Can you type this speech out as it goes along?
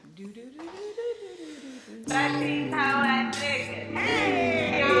Specialties, how I nigga.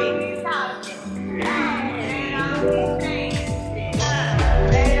 Hey, always talking. Hey, always saying.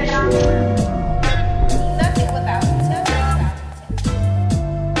 Nothing without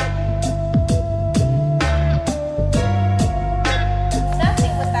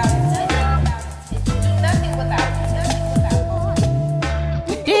nothing without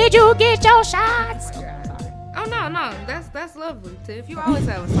Did you get your shots? Oh no, that's lovely, Tiff. You always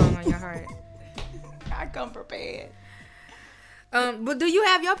have a song on your heart. I come prepared. But do you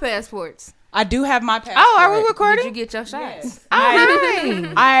have your passports? I do have my passport. Oh, are we recording? Did you get your shots? Yes. Oh,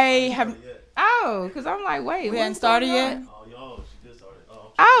 nice. I have. Oh, because I'm like, wait, We hadn't started yet. Oh, y'all, she just started.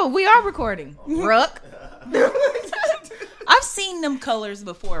 Oh, we are recording. Ruck. I've seen them colors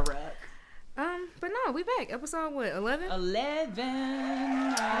before, Ruck. But no, we back. Episode what? 11. 11.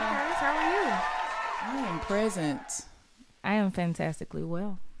 How are you? I am present. I am fantastically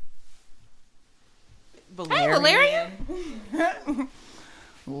well. Valerian. Hey, Valerian.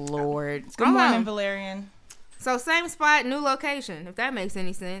 Lord. Good morning, Valerian. So same spot, new location. If that makes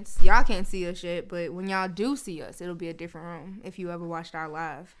any sense. Y'all can't see us yet, but when y'all do see us, it'll be a different room. If you ever watched our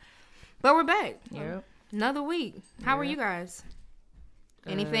live, but we're back. Yep. Another week. How are you guys?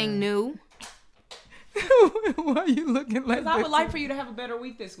 Anything new? Why are you looking like that? I would like for you to have a better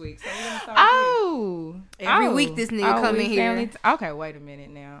week this week. So we're gonna start Every week this nigga come in here. Okay, wait a minute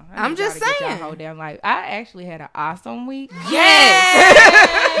now. I'm just saying. Whole damn life. I actually had an awesome week. Yes.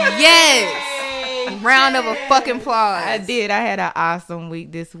 Yes. Round of a fucking applause. I did. I had an awesome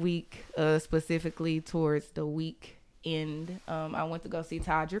week this week, specifically towards the weekend. I went to go see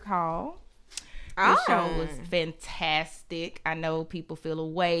Todrick Hall. The show was fantastic. I know people feel a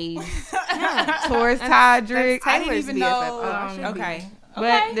way towards Todrick. I didn't even know. Okay.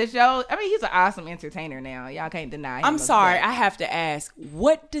 But the show, I mean, he's an awesome entertainer now. Y'all can't deny him. I'm sorry. I have to ask,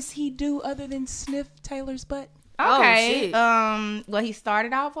 what does he do other than sniff Taylor's butt? Okay. Well, he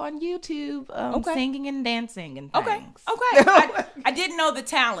started off on YouTube singing and dancing and things. Okay. I didn't know the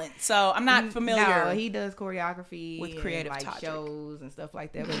talent, so I'm not familiar. No, he does choreography with creative and, like, shows and stuff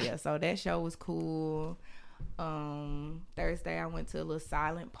like that. But yeah, so that show was cool. Thursday I went to a little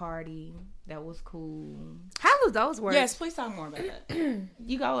silent party. That was cool. How does those work? Yes, please talk more about that.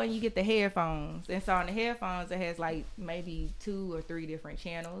 You go and you get the headphones, and so on the headphones it has like maybe 2 or 3 different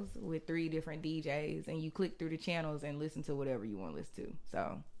channels with 3 different DJs, and you click through the channels and listen to whatever you want to listen to.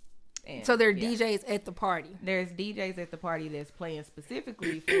 So there are DJs at the party. There's DJs at the party that's playing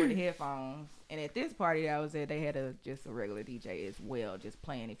specifically for the headphones. And at this party that I was at, they had just a regular DJ as well, just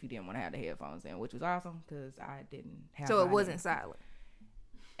playing if you didn't want to have the headphones in, which was awesome because I didn't have. So it wasn't silent.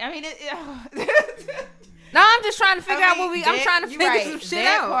 I mean, no, I'm just trying to figure out what I'm trying to figure some shit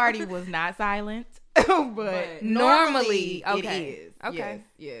out. That party was not silent, but normally it is. Okay.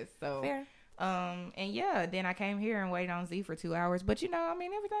 Yes. So. Fair. And yeah, then I came here and waited on Z for 2 hours, but I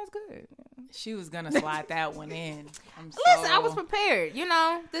mean, everything's good. She was gonna slide that one in. Listen, I was prepared.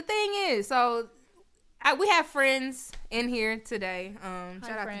 The thing is, so we have friends in here today.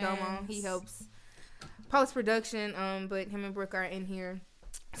 Shout out to Domo. He helps post production. But him and Brooke are in here.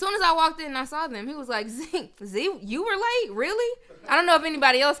 As soon as I walked in and I saw them, he was like, Z, you were late? Really? I don't know if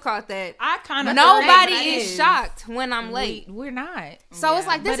anybody else caught that. I kind of Nobody is shocked when I'm late. We're not. So it's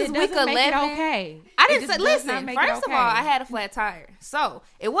like, this is week 11. Okay. I didn't say, listen, first of all, I had a flat tire. So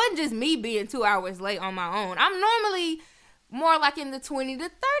it wasn't just me being 2 hours late on my own. I'm normally more like in the 20 to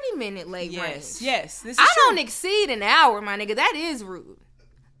 30 minute late range. Yes. This is I don't exceed an hour, my nigga. That is rude.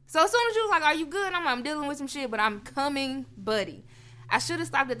 So as soon as you was like, are you good? I'm dealing with some shit, but I'm coming, buddy. I should have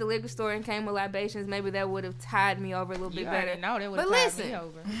stopped at the liquor store and came with libations. Maybe that would have tied me over a little bit better. No, that would have tied me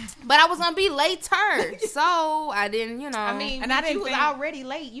over. But I was gonna be later, so I didn't. I mean, and I didn't. You was already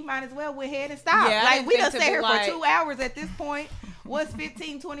late. You might as well went ahead and stop. Yeah, like we done sat here for 2 hours at this point. What's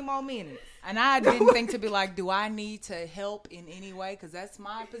 15, 20 more minutes? And I didn't think to be like, do I need to help in any way? Because that's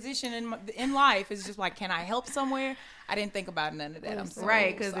my position in life. It's just like, can I help somewhere? I didn't think about none of that. I'm so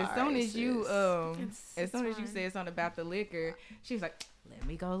right, because sorry, as soon as you as soon as you said something about the liquor, she was like, let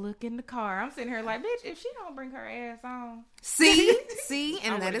me go look in the car. I'm sitting here like, bitch, if she don't bring her ass on. See,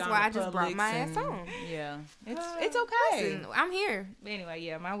 and that is why I just brought my ass on. Yeah, it's okay. Listen, I'm here. But anyway,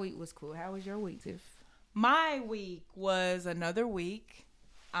 yeah, my week was cool. How was your week, Tiff? My week was another week.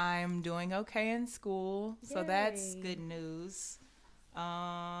 I'm doing okay in school, so that's good news.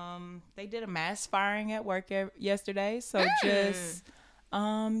 They did a mass firing at work yesterday, so just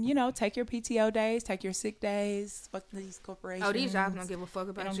take your PTO days, take your sick days. Fuck these corporations. Oh, these jobs don't give a fuck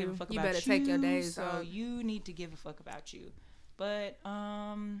about you. You better take your days so off. you need to give a fuck about you. But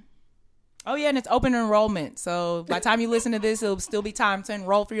Oh, yeah, and it's open enrollment. So by the time you listen to this, it'll still be time to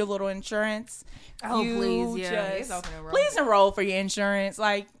enroll for your little insurance. Oh, please, yeah. It's open enrollment. Please enroll for your insurance.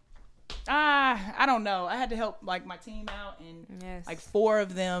 Like, I don't know. I had to help, like, my team out, and, like, 4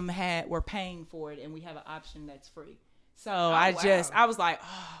 of them were paying for it, and we have an option that's free. So I was like,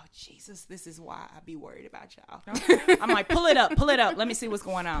 oh, Jesus, this is why I be worried about y'all. I'm like, pull it up. Let me see what's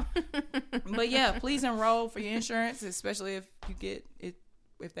going on. But, yeah, please enroll for your insurance, especially if you get it.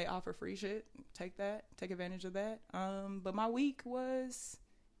 If they offer free shit, take advantage of that. But my week was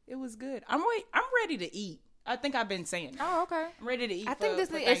good. I'm ready to eat. I think I've been saying that. Oh, okay. I'm ready to eat. I think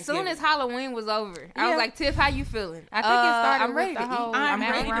as soon as Halloween was over, I was like, Tiff, how you feeling? I think it started I'm ready with the to whole eat. I'm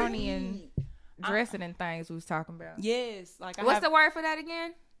macaroni and dressing and things we was talking about. Yes. Like, what's the word for that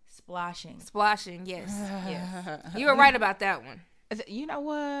again? Splashing. Yes. Yes. You were right about that one. You know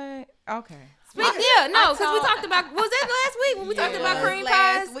what? Okay. Because we talked about, was that last week when we talked about cream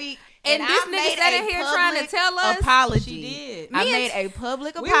pies? Last week. And this nigga sat in here trying to tell us. Apology. She did. I made a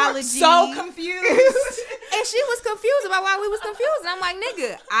public apology. We were so confused. And she was confused about why we was confused. And I'm like,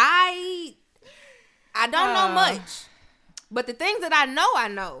 nigga, I don't know much. But the things that I know.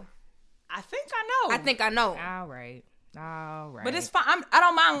 I think I know. All right. But it's fine. I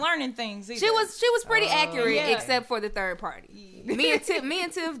don't mind learning things either. She was pretty accurate, except for the third party. Me and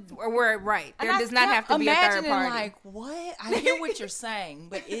Tiff were right. There does not have to be a third party. Like, what? I hear what you're saying,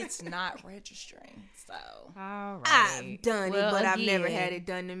 but it's not registering. So, all right. I've done it, but I've never had it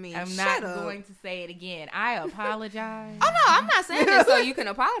done to me. I'm not going to say it again. I apologize. Oh no, I'm not saying this so you can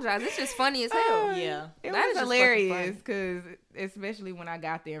apologize. It's just funny as hell. Yeah, it was hilarious because especially when I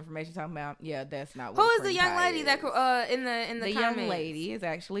got the information talking about that's not what. Who is the young lady that in the comments? Young lady is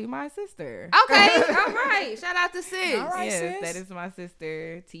actually my sister. Okay, all right. Shout out to sis. All right, sis. That is my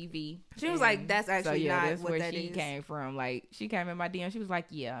sister, TV. She was like, "That's actually not that's what where that she is." came from. Like, she came in my DM. She was like,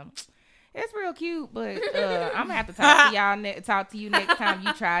 "Yeah, it's real cute, but I'm gonna have to talk to y'all. Talk to you next time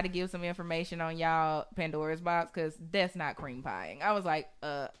you try to give some information on y'all Pandora's box because that's not cream pieing." I was like,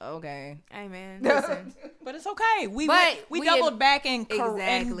 okay. Hey man, listen. But it's okay. We doubled back and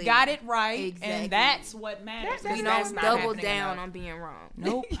got it right, and that's what matters. We don't double down on being wrong.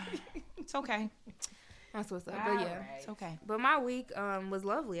 Nope. It's okay. That's what's up. But yeah, it's okay. But my week was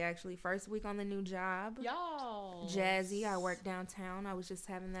lovely actually. First week on the new job. Y'all. Jazzy. I work downtown. I was just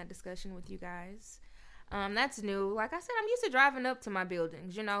having that discussion with you guys. That's new. Like I said, I'm used to driving up to my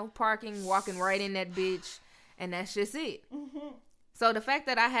buildings, parking, walking right in that bitch, and that's just it. Mm-hmm. So the fact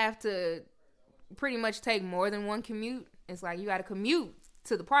that I have to pretty much take more than one commute, it's like you got to commute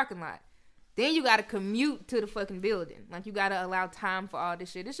to the parking lot. Then you got to commute to the fucking building. Like, you got to allow time for all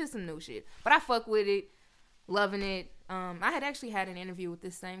this shit. It's just some new shit. But I fuck with it. Loving it. I had actually had an interview with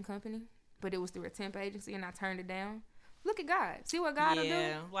this same company, but it was through a temp agency, and I turned it down. Look at God. See what God will do?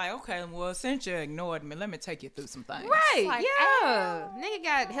 Yeah. Like, okay, well, since you ignored me, let me take you through some things. Right. Like, yeah. Nigga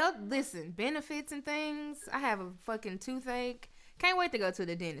got health, benefits and things. I have a fucking toothache. Can't wait to go to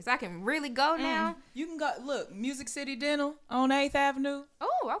the dentist. I can really go now. You can go, look, Music City Dental on 8th Avenue.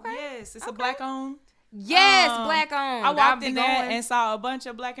 Oh, okay. Yes, it's a black-owned. Yes, black-owned. I walked in there and saw a bunch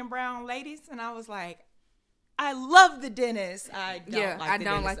of black and brown ladies, and I was like, I love the dentist. I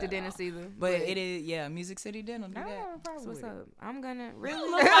don't like the dentist either. But it is, Music City Dental. Do that. So what's up? I'm gonna really.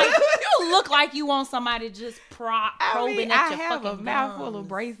 You look like you want somebody just probing at your fucking I have a mouthful of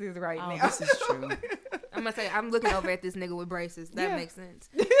braces right now. This is true. I'm gonna say I'm looking over at this nigga with braces. That makes sense.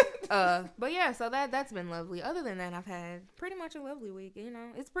 But yeah, so that's been lovely. Other than that, I've had pretty much a lovely week.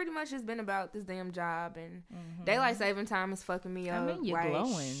 It's pretty much just been about this damn job, and daylight saving time is fucking me up. I mean, you're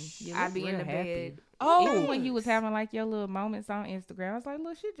glowing. I be in the bed. Even when you was having like your little moments on Instagram, I was like,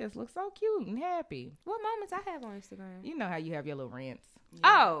 look, she just looks so cute and happy. What moments I have on Instagram? You know how you have your little rants. Yeah.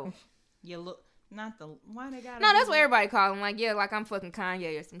 Oh, you look why they got? No, that's what everybody call them. Like, like I'm fucking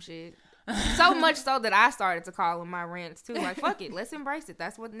Kanye or some shit. So much so that I started to call them my rants too. Like, fuck it, let's embrace it.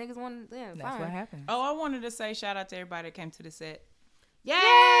 That's what niggas want. Yeah, that's what happened. Oh, I wanted to say shout out to everybody that came to the set.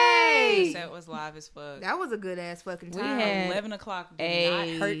 Yay! The set was live as fuck. That was a good ass fucking time. We had 11 o'clock did not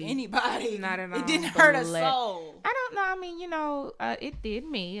hurt anybody. Not at all. It didn't hurt a soul. I don't know. I mean, it did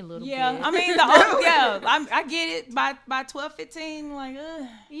me a little bit. I mean, I get it. By 12:15, like,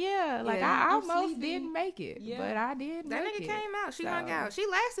 yeah, like I almost didn't make it, but I did. That nigga came out. She hung out. She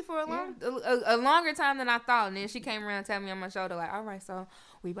lasted for a longer time than I thought, and then she came around, tapped me on my shoulder, like, all right, so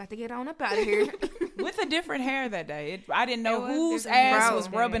we about to get on up out of here. With a different hair that day. I didn't know whose ass was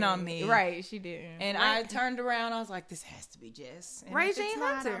rubbing on me. Right, she didn't. And I turned around. I was like, this has to be Jess. Regine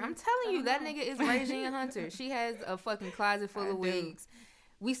Hunter. I'm telling you, that nigga is Regine Hunter. She has a fucking closet full of wigs.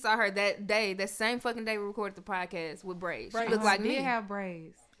 We saw her that day, that same fucking day we recorded the podcast with braids. She looked like me. Did have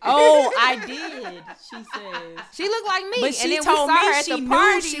braids. Oh, I did. She says She looked like me. But she and then told we saw me her at she the knew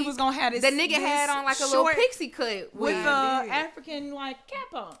party. she was gonna have this. The nigga had on like a little short pixie cut with wig. African like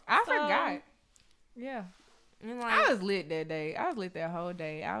cap on. I forgot. Yeah. And like, I was lit that day. I was lit that whole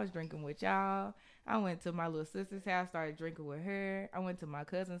day. I was drinking with y'all. I went to my little sister's house, started drinking with her. I went to my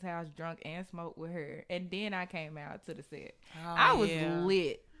cousin's house, drunk and smoked with her. And then I came out to the set. I was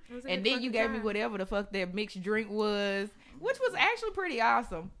lit. And then you gave me whatever the fuck that mixed drink was, which was actually pretty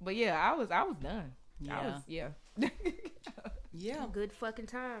awesome. But yeah, I was done. Yeah. Yeah. Good fucking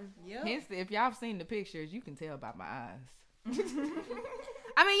time. Yeah. Hence, if y'all have seen the pictures, you can tell by my eyes.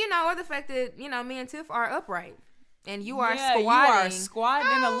 I mean, or the fact that, me and Tiff are upright. And you are You squatting. are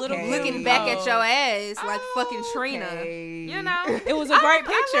squatting a little bit. Looking back at your ass like fucking Trina. Okay. It was a great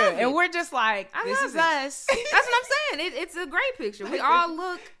picture. love it. And we're just like, this love is it. us. That's what I'm saying. It's a great picture. We all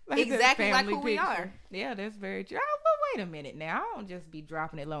look Like that exactly like family who we picture. are. Yeah, that's very true. Oh, but wait a minute now. I don't just be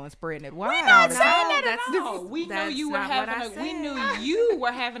dropping it low and spreading it wide. not all the saying time. that at that's- all. We knew that's you were not what I having we said. knew you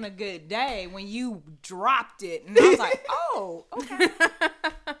were having a good day when you dropped it. And I was like, oh, okay.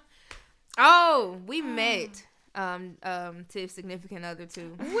 Oh, we met Tiff's significant other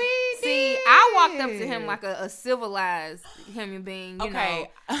too. We See, did. I walked up to him like a civilized human being, you Okay.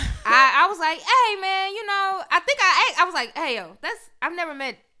 know. I was like, hey man, I was like, hey yo, I've never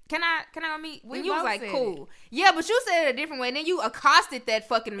met. Can I go meet? We And you was both like, said cool. Yeah, but you said it a different way. And then you accosted that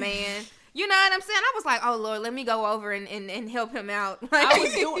fucking man. You know what I'm saying? I was like, oh Lord, let me go over and help him out. I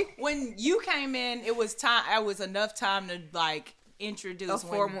was doing when you came in. It was time. It was enough time to like introduce A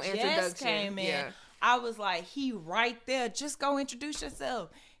formal when Jess introduction, came in. yeah. I was like, he right there. Just go introduce yourself.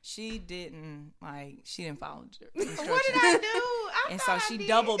 She didn't follow the instructions. What did I do? And so she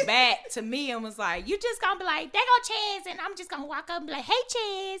doubled back to me and was like, "You just gonna be like, there go Chaz," and I'm just gonna walk up and be like, "Hey,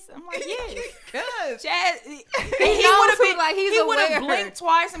 Chaz." I'm like, "Yes, Cause Chaz." He He knows would have who, been like, he's he would have aware. blinked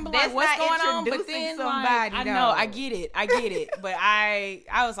twice and be like, That's "What's not going on?" But introducing then, somebody, I know, though. I get it. But I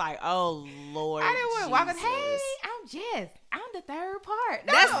was like, "Oh Lord." I didn't want to walk in. Jesus. Hey, I'm Jess. I'm the third part.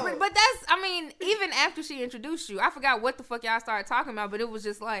 No. Even after she introduced you, I forgot what the fuck y'all started talking about, but it was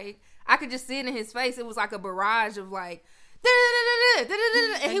just like, I could just see it in his face. It was like a barrage of like,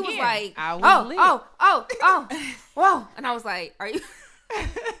 and he was Again, like, I was lit. whoa. And I was like, are you?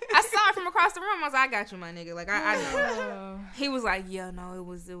 I saw it from across the room. I was like, I got you, my nigga. Like, I know. He was like, yeah, no, it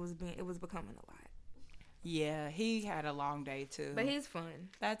was becoming a lot. Yeah, he had a long day too. But he's fun.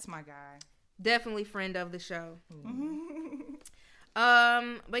 That's my guy. Definitely friend of the show.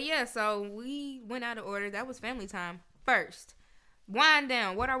 But yeah, so we went out of order. That was family time first. Wind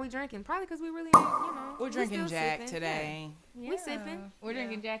down. What are we drinking? Probably because we really ain't, We're drinking still Jack sipping. today. Yeah. We sipping. We're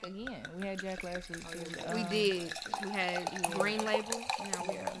drinking Jack again. We had Jack last week too. We did. We had green label. Now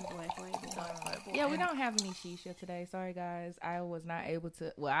we're having black label. Yeah, we don't have any shisha today. Sorry, guys. I was not able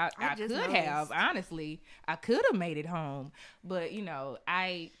to. Well, I just could noticed. have. Honestly, I could have made it home, but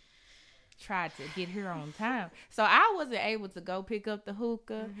I tried to get here on time, so I wasn't able to go pick up the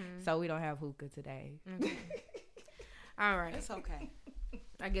hookah. So we don't have hookah today. All right. It's okay.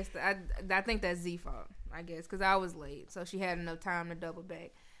 I guess I think that's Z fault. I guess because I was late, so she had enough time to double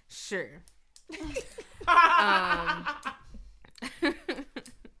back. Sure.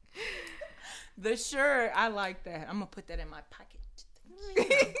 The shirt, I like that. I'm gonna put that in my pocket.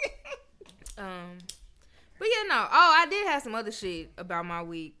 But yeah, no. Oh, I did have some other shit about my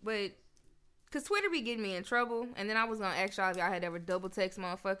week, but cause Twitter be getting me in trouble, and then I was gonna ask y'all if y'all had ever double text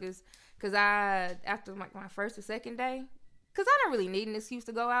motherfuckers, cause after like my first or second day, cause I don't really need an excuse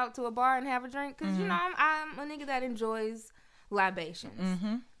to go out to a bar and have a drink, cause you know I'm a nigga that enjoys libations.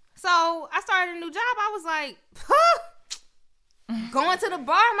 So I started a new job. I was like, going to the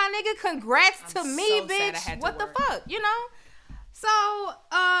bar, my nigga. Congrats to me, so sad I bitch. had to What the work. fuck, you know? So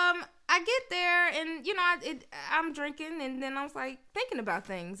I get there and you know I'm drinking and then I was like thinking about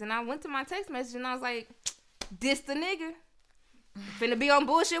things and I went to my text message and I was like, this the nigga. Finna be on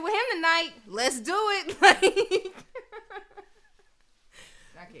bullshit with him tonight. Let's do it. Like,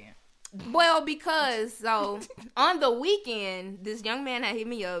 I can't. well, because so on the weekend, this young man had hit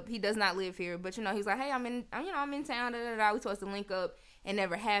me up. He does not live here, but you know, he's like, "Hey, I'm in town. We supposed to link up. It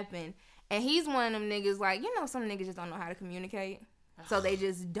never happened." And he's one of them niggas like, you know, some niggas just don't know how to communicate, so they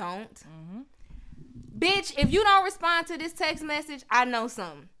just don't. Bitch, if you don't respond to this text message, I know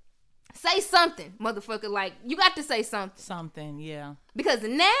something. Say something, motherfucker. Like, you got to say something. Something, yeah. Because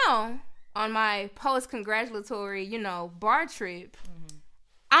now on my post-congratulatory, bar trip,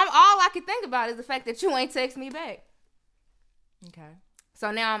 all I could think about is the fact that you ain't text me back. Okay. So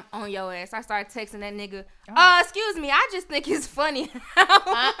now I'm on your ass. I started texting that nigga. Oh. Excuse me, I just think it's funny.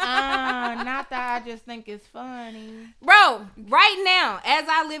 Not that I just think it's funny. Bro, right now, as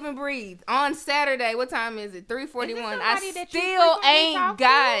I live and breathe, on Saturday, what time is it? 3:41. I still ain't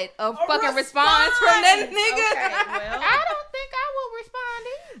got a fucking response from that nigga. Okay, well. I don't think I will respond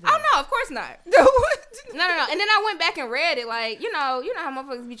either. Oh no, of course not. No. And then I went back and read it, like, you know how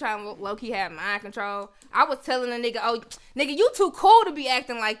motherfuckers be trying to low key have mind control. I was telling the nigga, oh, nigga, you too cool to be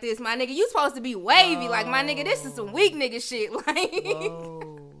acting like this, my nigga. You supposed to be wavy, like, my nigga. This is some weak nigga shit, like.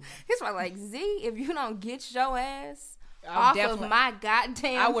 He's probably like, Z, if you don't get your ass off of my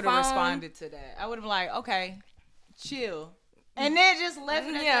goddamn I would have phone. responded to that. I would have been like, okay, chill. And then just left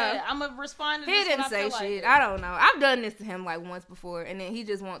it at that. I'm going to respond to this. He didn't when I say feel shit. Like I don't know. I've done this to him like once before, and then he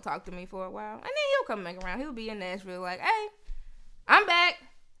just won't talk to me for a while. And then he'll come back around. He'll be in Nashville like, hey, I'm back.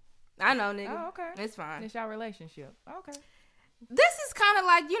 I know, nigga. Oh, okay. It's fine. It's y'all relationship. Okay. This is kind of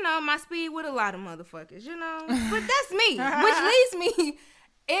like, my speed with a lot of motherfuckers, But that's me, which leads me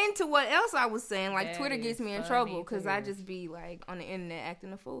into what else I was saying. Like, that Twitter gets me in trouble because I just be, like, on the internet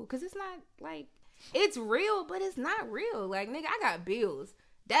acting a fool. Because it's not, like, it's real, but it's not real. Like, nigga, I got bills.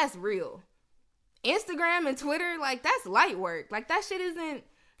 That's real. Instagram and Twitter, like, that's light work. Like, that shit isn't...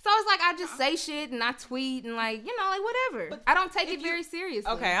 So it's like I just say shit and I tweet and like whatever. But I don't take it very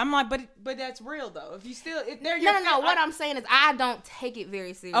seriously. Okay, I'm like, but that's real though. If they're no. What I'm saying is I don't take it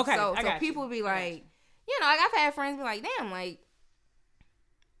very seriously. Okay, so people be like, like I've had friends be like, damn, like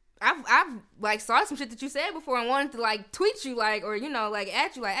I've like saw some shit that you said before and wanted to like tweet you like or like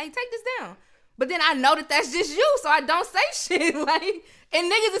at you like, hey, take this down. But then I know that that's just you, so I don't say shit like.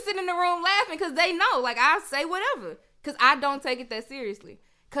 And niggas are sitting in the room laughing because they know like I'll say whatever because I don't take it that seriously.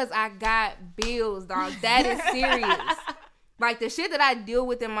 Cause I got bills, dog. That is serious. Like the shit that I deal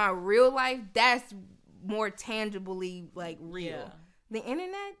with in my real life, that's more tangibly like real. Yeah. The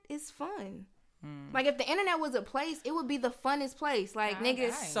internet is fun. Like if the internet was a place, it would be the funnest place. Like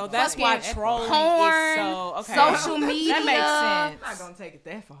niggas. So that's why trolling porn, is so okay. social media. That makes sense. I'm not gonna take it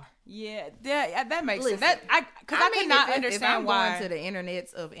that far. Yeah, that makes Listen, sense. I could not understand if I'm why. going to the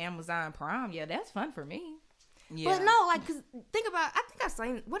internets of Amazon Prime, yeah, that's fun for me. Yeah. But no, like, cause think about. I think I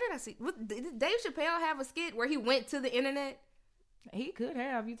seen. What did I see? Did Dave Chappelle have a skit where he went to the internet? He could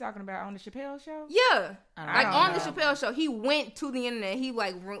have. You talking about on the Chappelle show? Yeah, like don't on know. the Chappelle show, he went to the internet. He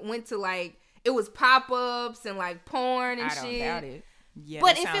like went to like it was pop ups and like porn and I don't shit. doubt it. Yeah,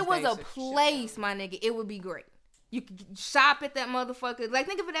 But that if it sounds was a basic place, my nigga, it would be great. You could shop at that motherfucker. Like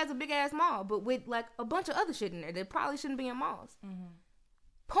think of it as a big ass mall, but with like a bunch of other shit in there that probably shouldn't be in malls.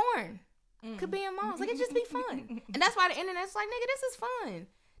 Porn. Could be in malls. Like, it just be fun. And that's why the internet's like, nigga, this is fun.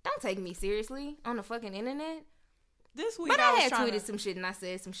 Don't take me seriously on the fucking internet. This week But I was had trying tweeted some shit and I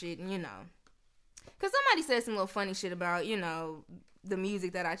said some shit and, Because somebody said some little funny shit about, the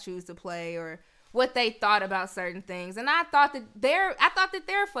music that I choose to play or what they thought about certain things. And I thought that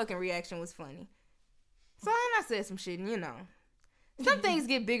their fucking reaction was funny. So then I said some shit and, some things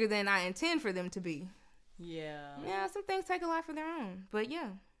get bigger than I intend for them to be. Yeah. Yeah, some things take a life of their own. But yeah.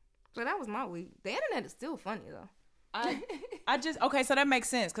 So that was my week. The internet is still funny though. I just okay, so that makes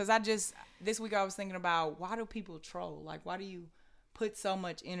sense because this week I was thinking about why do people troll? Like, why do you put so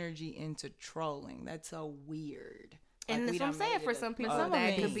much energy into trolling? That's so weird. And Like, that's what I'm saying. For some people, Some that of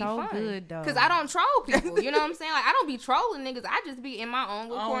it could is be so fun. good, though. Because I don't troll people. You know what I'm saying? Like I don't be trolling niggas. I just be in my own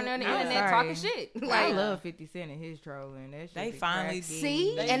little corner on the yeah. internet Sorry. talking shit. I Like love 50 Cent and his trolling. That shit They be finally cracking.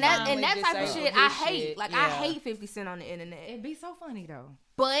 see, They and that finally type of disabled shit I his hate. shit. Like Yeah. I hate 50 Cent on the internet. It'd be so funny though.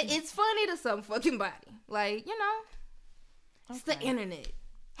 But it's funny to some fucking body. Like it's the internet.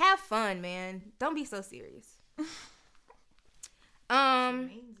 Have fun, man. Don't be so serious.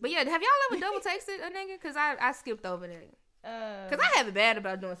 But yeah, have y'all ever double texted a nigga? Cause I skipped over that. Cause I have it bad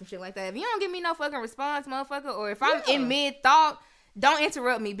about doing some shit like that. If you don't give me no fucking response, motherfucker, or if I'm in mid thought, don't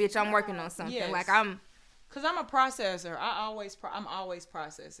interrupt me, bitch. I'm working on something. Yes. Like I'm a processor. I'm always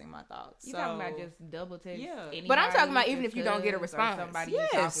processing my thoughts. You so, talking about just double text? Yeah. Anybody, But I'm talking about even just if you don't get a cuz, or response. somebody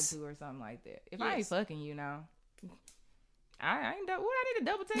Yes. you talking to or something like that. If I ain't Yes. fucking you now, I ain't. What I need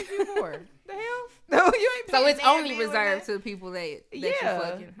to double text you for? The hell? No, you ain't. so paying it's damn only bill with reserved that. to people that Yeah. you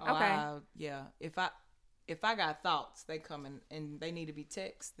fucking. Oh, Okay. yeah. If I got thoughts, they come in and they need to be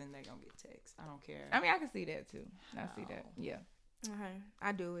text, then they gonna get text. I don't care. I mean, I can see that too. I see that. Yeah. Okay.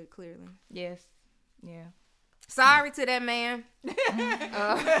 I do it clearly. Yes. Yeah. Sorry to that man.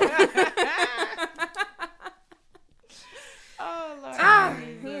 Oh Lord.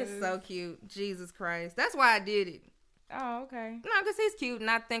 He is so cute. Jesus Christ. That's why I did it. Oh, okay. No, because he's cute. And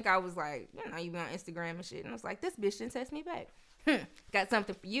I think I was like, you be on Instagram and shit. And I was like, this bitch didn't text me back. Got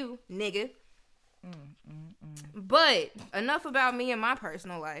something for you, nigga. But enough about me and my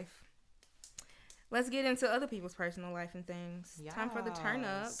personal life. Let's get into other people's personal life and things. Yes. Time for the turn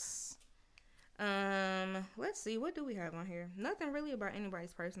up. Let's see. What do we have on here? Nothing really about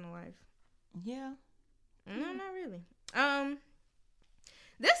anybody's personal life. Yeah. No, not really.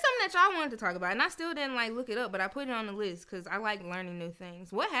 There's something that y'all wanted to talk about, and I still didn't look it up, but I put it on the list because I like learning new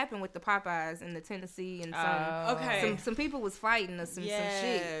things. What happened with the Popeyes in the Tennessee and some people was fighting or some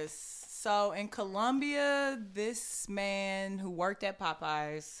shit. So in Colombia, this man who worked at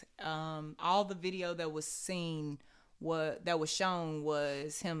Popeyes, all the video that was shown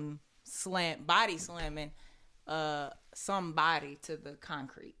was him body slamming somebody to the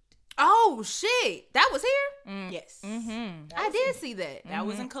concrete. Oh shit, that was here. Yes, I did see that. That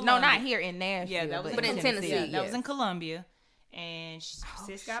was in Colombia. No, not here in Nashville. Yeah, that was but in Tennessee. Yeah, that was in Colombia. And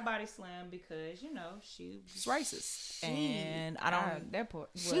sis got body slammed because she was racist, and I don't.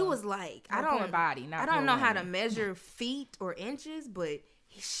 She was like, I don't know how to measure feet or inches, but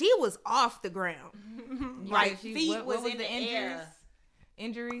she was off the ground. Like feet was in the air.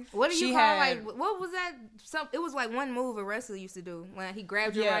 Injuries. What do you call what was that? It was like one move a wrestler used to do when he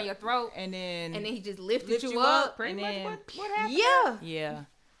grabbed you around your throat, and then he just lifted you up. Pretty much what happened? Yeah.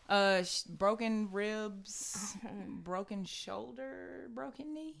 Broken ribs, broken shoulder,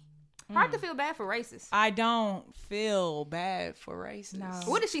 broken knee. Hard to feel bad for racists. I don't feel bad for racists.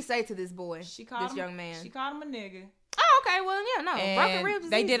 No. What did she say to this boy? Young man. She called him a nigga. Oh, okay. Well, yeah, no. And broken ribs.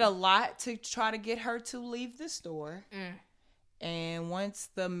 They did a lot to try to get her to leave the store. And once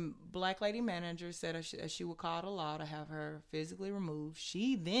the black lady manager said she would call the law to have her physically removed,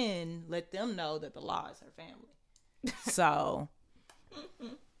 she then let them know that the law is her family. So.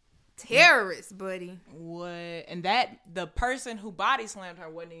 Terrorist, buddy. What? And that the person who body slammed her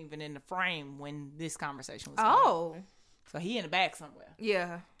wasn't even in the frame when this conversation was going. So he in the back somewhere.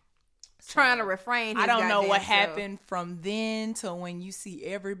 Yeah. So, trying to refrain his I don't know what self. happened from then to when you see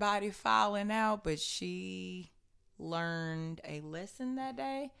everybody filing out, but she learned a lesson that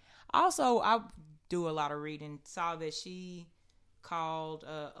day. Also, I do a lot of reading. Saw that she called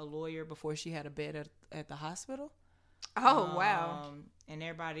a lawyer before she had a bed at the hospital. Oh, wow. And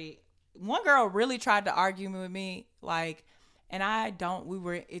one girl really tried to argue with me, and I don't.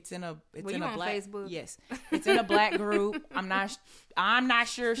 It's in a black. Facebook? Yes, it's in a black group. I'm not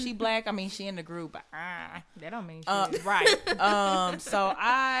sure if she black. I mean, she in the group. But, that don't mean shit. Right. So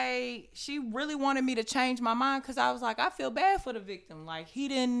she really wanted me to change my mind because I was like, I feel bad for the victim. Like he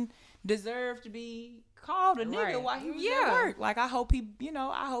didn't deserve to be called a nigga while he was at work. Like I hope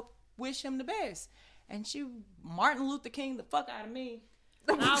wish him the best. And she Martin Luther King the fuck out of me.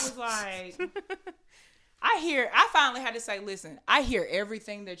 And I was like, I finally had to say, listen, I hear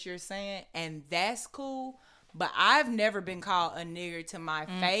everything that you're saying, and that's cool, but I've never been called a nigger to my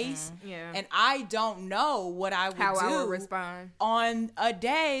face. Yeah. And I don't know what I would respond on a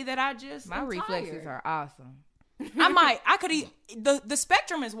day that I just my reflexes are awesome. the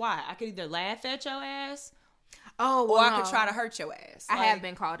spectrum is wide. I could either laugh at your ass. Or I could try to hurt your ass. I have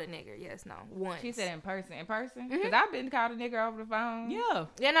been called a nigger. Yes, no, once. She said in person. Because I've been called a nigger over the phone. Yeah.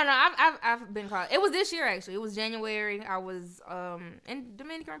 Yeah, no. I've been called. It was this year actually. It was January. I was in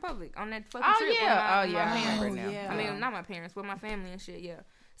Dominican Republic on that fucking trip. Yeah. With my parents. Yeah. I mean, not my parents, but my family and shit. Yeah.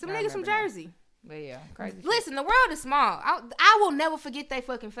 Some niggas from Jersey. But yeah, crazy. Listen, the world is small. I will never forget they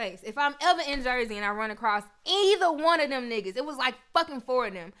fucking face. If I'm ever in Jersey and I run across either one of them niggas, it was like fucking 4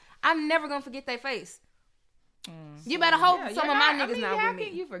 of them. I'm never gonna forget their face. You better hope some of my niggas not with me. How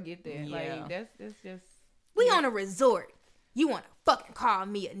can you forget that? Yeah. Like that's just. We on a resort. You want to fucking call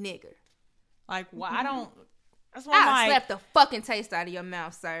me a nigger? Like, why? I don't. That's why I'll slap the fucking taste out of your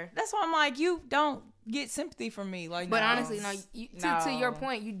mouth, sir. That's why I'm like, you don't get sympathy from me. Like, but honestly, to your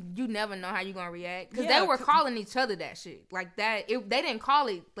point, you never know how you gonna react because they were calling each other that shit like that. They didn't call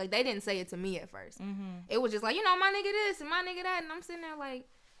it like they didn't say it to me at first. It was just like my nigga this and my nigga that, and I'm sitting there like.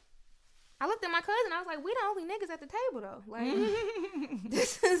 I looked at my cousin. I was like, "We the only niggas at the table, though. Like,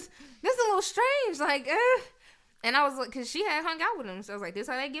 this is a little strange. Like, And I was like, because she had hung out with him, so I was like, "This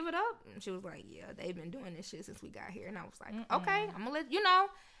how they give it up?" And she was like, "Yeah, they've been doing this shit since we got here." And I was like, "Okay, I'm gonna let you know."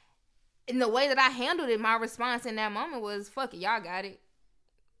 And the way that I handled it, my response in that moment was, "Fuck it, y'all got it."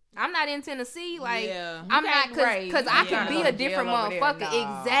 I'm not in Tennessee, like I'm not because I can be a different motherfucker.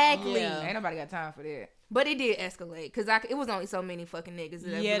 Exactly. Ain't nobody got time for that. But it did escalate because it was only so many fucking niggas.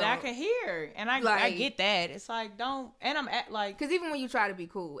 That I can hear, and I get that. It's like because even when you try to be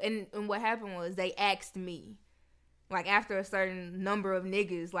cool, and what happened was they asked me, like after a certain number of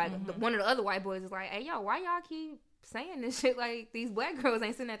niggas, like one of the other white boys was like, "Hey yo, why y'all keep saying this shit? Like these black girls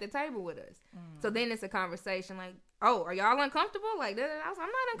ain't sitting at the table with us." So then it's a conversation like, "Oh, are y'all uncomfortable?" Like I was, I'm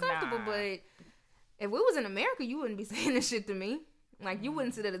not uncomfortable, but If we was in America, you wouldn't be saying this shit to me. Like, you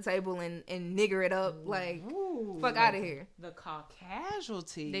wouldn't sit at a table and nigger it up. Like, fuck out of here. The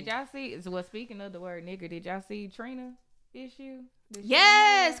casualty. Did y'all see? Well, speaking of the word nigger, did y'all see Trina issue?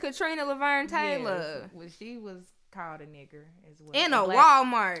 Yes, Katrina Laverne Taylor. Yes. Well, she was called a nigger as well. In a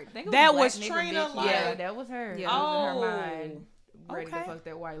Walmart. That was Trina. Yeah, that was her. Yeah. It was in her mind, ready to fuck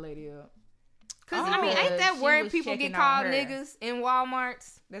that white lady up. Cause I mean, ain't that where people get called niggas in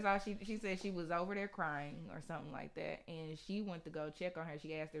Walmarts? That's all she said. She was over there crying or something like that, and she went to go check on her.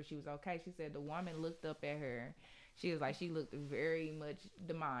 She asked her if she was okay. She said the woman looked up at her. She was like, she looked very much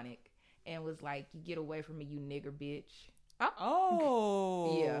demonic, and was like, "You get away from me, you nigger bitch."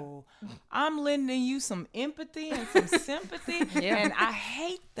 Oh, yeah. I'm lending you some empathy and some sympathy, and I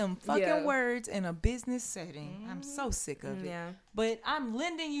hate them fucking words in a business setting. I'm so sick of it. Yeah. But I'm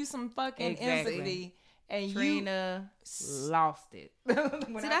lending you some fucking empathy, and Trina lost it. See,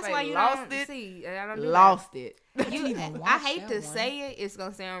 that's why you lost don't it. See, I don't do lost that. it. I hate to say it. It's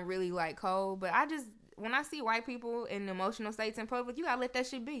gonna sound really like cold, but when I see white people in emotional states in public, you gotta let that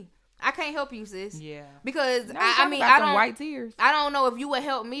shit be. I can't help you, sis. Yeah. Because I mean, I don't white tears. I don't know if you would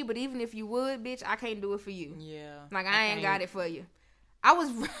help me, but even if you would, bitch, I can't do it for you. Yeah. Like I ain't got it for you. I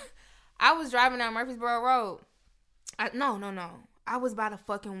was driving down Murfreesboro Road. No. I was by the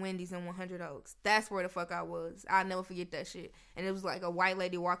fucking Wendy's in 100 Oaks. That's where the fuck I was. I'll never forget that shit. And it was like a white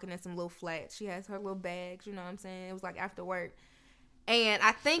lady walking in some little flats. She has her little bags, you know what I'm saying? It was like after work. And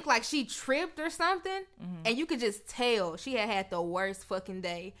I think like she tripped or something, and you could just tell she had the worst fucking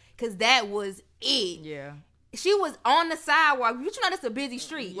day, because that was it. Yeah. She was on the sidewalk. You know that's a busy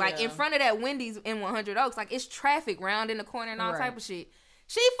street. Yeah. Like in front of that Wendy's in 100 Oaks, like it's traffic round in the corner and all type of shit.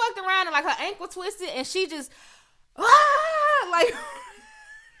 She fucked around and like her ankle twisted, and she just like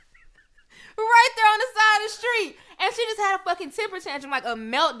right there on the side of the street, and she just had a fucking temper tantrum, like a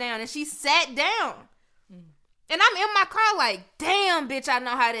meltdown, and she sat down. And I'm in my car like, damn, bitch, I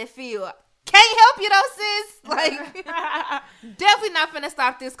know how that feel. Can't help you though, sis. Like, definitely not finna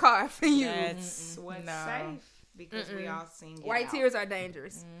stop this car for you. That's what's safe, because we all seen white tears are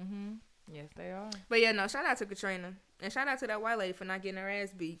dangerous. Yes, they are. But yeah, no, shout out to Katrina. And shout out to that white lady for not getting her ass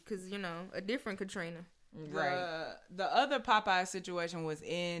beat, because, you know, a different Katrina. Right. The other Popeye situation was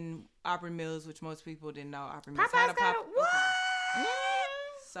in Opry Mills, which most people didn't know. Opry Mills Popeye's got what?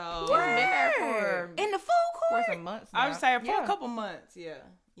 So been there for in the food court for some months now. I was saying for a couple months,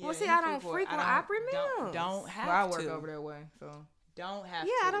 well, see, I don't frequent Opry Mills. Don't have I work to. over that way, so don't have.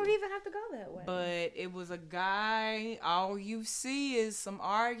 Yeah, to. I don't even have to go that way. But it was a guy. All you see is some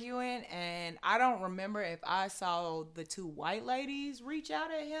arguing, and I don't remember if I saw the two white ladies reach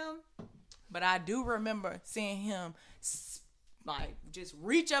out at him, but I do remember seeing him like just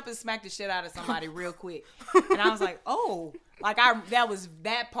reach up and smack the shit out of somebody real quick, and I was like, oh, like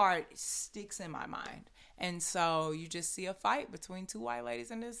that part sticks in my mind. And so you just see a fight between two white ladies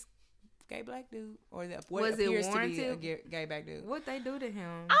and this gay black dude, or what appears to be a gay black dude. What they do to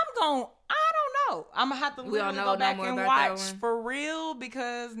him? I don't know. I'm gonna have to literally go back and watch for real,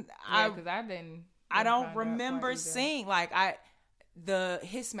 because I don't remember seeing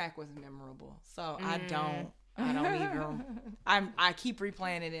his smack was memorable, so I don't even. I keep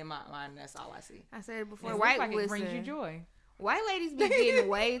replaying it in my mind. That's all I see. I said it before. It brings you joy. White ladies be getting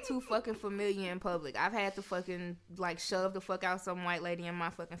way too fucking familiar in public. I've had to fucking like shove the fuck out some white lady in my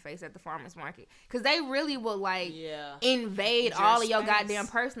fucking face at the farmer's market, because they really will like invade all of your goddamn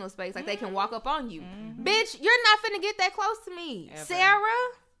personal space. Like they can walk up on you. Bitch, you're not finna get that close to me, Sarah.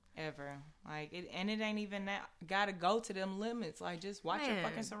 Ever. Like it ain't even that. Gotta go to them limits. Like just watch your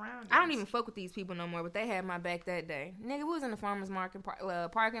fucking surroundings. I don't even fuck with these people no more, but they had my back that day. Nigga, we was in the farmer's market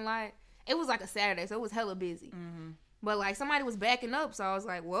parking lot. It was like a Saturday, so it was hella busy. But like somebody was backing up, so I was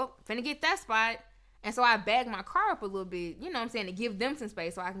like, well, finna get that spot. And so I backed my car up a little bit, you know what I'm saying, to give them some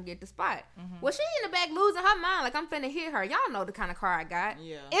space so I can get the spot. Well, she in the back losing her mind, like I'm finna hit her. Y'all know the kind of car I got.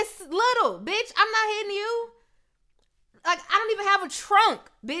 Yeah. It's little, bitch. I'm not hitting you. Like, I don't even have a trunk,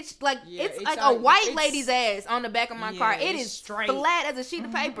 bitch. Like, it's like a white lady's ass on the back of my car. It is straight, flat as a sheet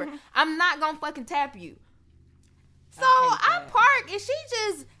of paper. I'm not gonna fucking tap you. So I park, and she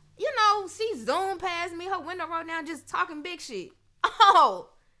just, you know, she zoomed past me, her window rolled down, just talking big shit. Oh,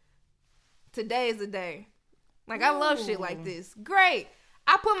 today is the day. Like, I love shit like this. Great.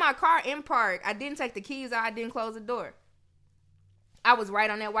 I put my car in park. I didn't take the keys out. I didn't close the door. I was right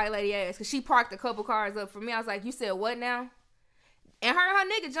on that white lady ass, because she parked a couple cars up for me. I was like, you said what now? And her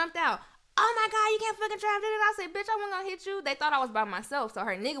nigga jumped out. Oh my God, you can't fucking drive. I said, bitch, I wasn't gonna hit you. They thought I was by myself. So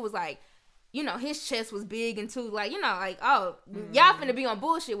her nigga was like, you know, his chest was big and too, like, you know, like, oh, y'all finna be on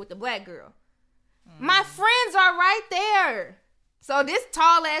bullshit with the black girl. My friends are right there. So this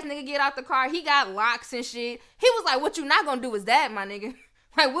tall ass nigga get out the car. He got locks and shit. He was like, what you not gonna do is that, my nigga.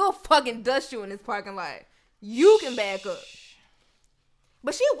 Like, we'll fucking dust you in this parking lot. You can back up.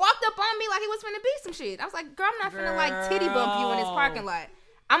 But she walked up on me like he was finna beat some shit. I was like, girl, I'm not finna like titty bump you in this parking lot.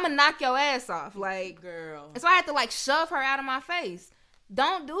 I'm gonna knock your ass off. Like, girl. And so I had to like shove her out of my face.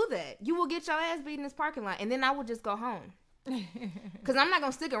 Don't do that. You will get your ass beat in this parking lot. And then I will just go home. Because I'm not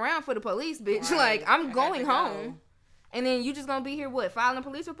gonna stick around for the police, bitch. Right. Like, I'm going home. And then you just gonna be here, what, filing a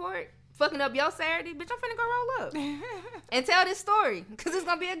police report? Fucking up your Saturday? Bitch, I'm finna go roll up. And tell this story. Because it's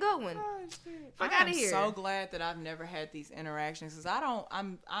gonna be a good one. Oh, shit. Fuck out of I'm here. so glad that I've never had these interactions. Because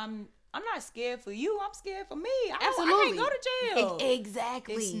I'm not scared for you. I'm scared for me. I can't go to jail.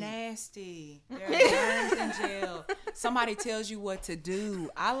 Exactly. It's nasty. There are germs in jail. Somebody tells you what to do.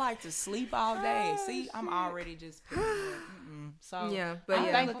 I like to sleep all day. See, I'm already just putting it. So yeah, but I'm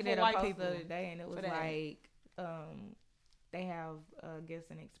yeah. looking at a white post people the other day, and it was for that. like, they have, I guess,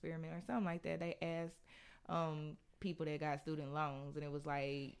 an experiment or something like that. They asked people that got student loans, and it was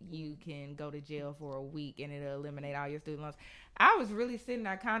like, you can go to jail for a week, and it'll eliminate all your student loans. I was really sitting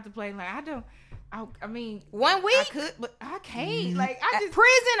there contemplating, like, I mean, 1 week? I could, but I can't. Like, I just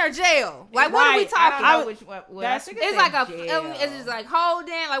Prison or jail? Like, what are we Right. talking? I don't know which one. Well, I That's- think It's said like jail. it's just like hold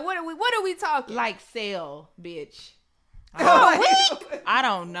down. Like, what are we talking? like cell, bitch. I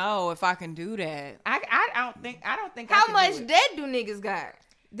don't know if I can do that. I don't think I how can much do it. debt do niggas got?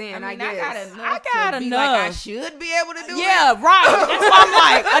 Then I mean, I guess. got enough. I got to be enough. like I should be able to do it. Yeah, right. That's why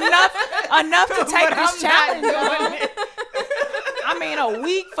I'm like enough to take But this I'm not challenge. doing it. I mean, a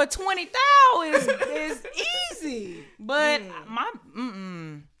week for 20,000 is easy, but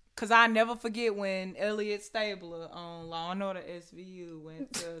cause I never forget when Elliot Stabler on Law and Order SVU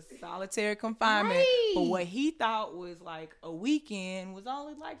went to solitary confinement. Right. But what he thought was like a weekend was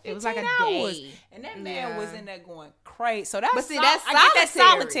only like 15 It was like a hours, day. and that man Yeah. was in there going crazy. So that's But see, that's I get that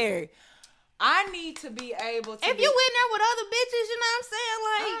solitary. solitary. I need to be able to. If you in there with other bitches, you know what I'm saying?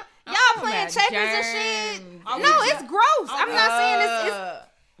 Like, I'm y'all talking playing about checkers and shit. germs. Are we No, ju- it's gross. I'm not saying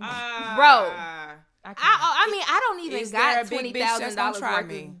it's bro. I I mean, I don't even Is there got a big bitch $20,000 that's gonna try worth of.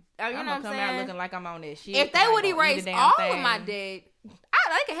 me? You know I'm what gonna I'm come out saying? looking like I'm on that shit. If they I ain't would gonna eat a erase damn all thing. of my debt,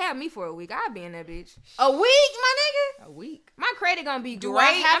 they could have me for a week. I'd be in that bitch. A week, my nigga. A week. My credit gonna be Do great.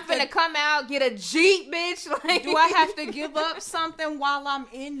 I have I'm finna to- come out, get a Jeep, bitch. Like, Do I have to give up something while I'm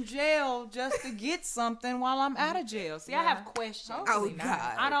in jail just to get something while I'm out of jail? See, I have questions. Oh, Hopefully not.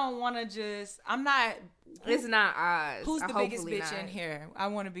 God. I don't want to just. I'm not. It's not ours. Who's the biggest Hopefully bitch not. in here? I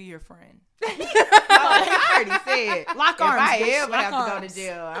want to be your friend. I already said. Lock if arms, I bitch. ever Lock have to go arms. to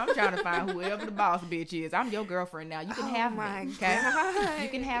jail, I'm trying to find whoever the boss bitch is. I'm your girlfriend now. You can have my me. Okay? God. You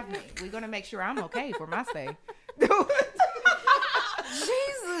can have me. We're gonna make sure I'm okay for my stay.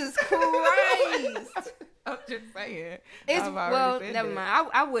 Jesus Christ. I'm just saying. It's I've already well, said never that. mind.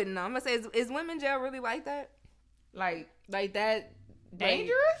 I wouldn't know. I'm gonna say, is women jail really like that? Like Like that?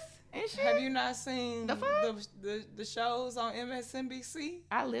 dangerous and shit. Have you not seen The fuck? the shows on MSNBC?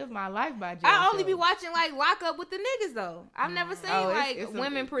 I live my life by jail. I only be shows. watching like Lock Up with the niggas though. I've never seen Oh, like it's a-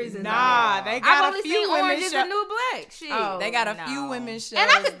 women prisons. Nah, they I've got only a few seen women Orange is the shows. New Black. Shit. Oh. They got a no. few women shows And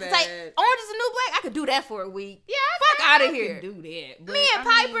I could that. like Orange is the New Black. I could do that for a week. Yeah, Fuck I outta can here. Do that. But, Me and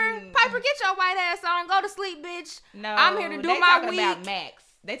I Piper, mean, Piper, get your white ass on. Go to sleep, bitch. No, I'm here to do they my talking week. about max.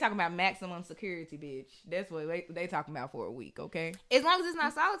 They talking about maximum security, bitch. That's what they talking about for a week, okay? As long as it's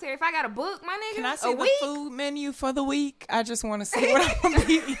not solitary. If I got a book, my nigga, Can I a see the week? food menu for the week? I just want to see what I'm gonna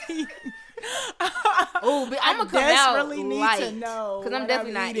be eating. Oh, but I'm I gonna come out desperately need light to know because I'm what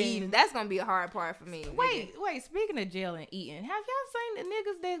definitely I'm not eating. eating. That's gonna be a hard part for me. Wait. Speaking of jail and eating, have y'all seen the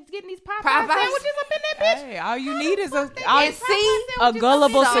niggas that's getting these Popeye Popeyes? sandwiches up in that bitch? Hey, all you need is And see, a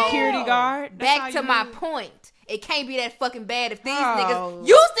gullible So, security guard. That's all back to you my need. point. It can't be that fucking bad if these Oh. niggas.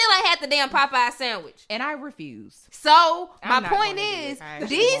 You still ain't had the damn Popeye sandwich. And I refuse. So my I'm not point gonna do is, it. I actually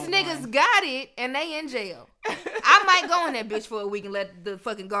these won't niggas mind. got it and they in jail. I might go in that bitch for a week and let the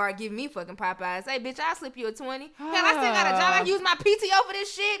fucking guard give me fucking Popeyes. Hey, bitch, I'll slip you a 20. Hell, I still got a job. I can use my PTO for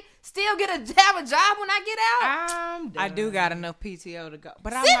this shit. Still have a job when I get out. I'm done. I do got enough PTO to go,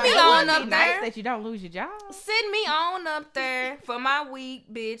 but I'm Send not. me It on would up be there. nice that you don't lose your job. Send me on up there for my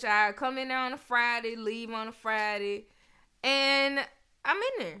week, bitch. I come in there on a Friday, leave on a Friday, and I'm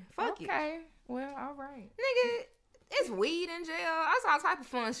in there. Fuck it. Okay. Well, all right. Nigga, it's weed in jail. I saw all type of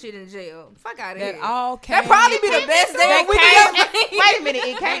fun shit in jail. Fuck out of That here. all came. That probably be the best day of That week. Wait a minute.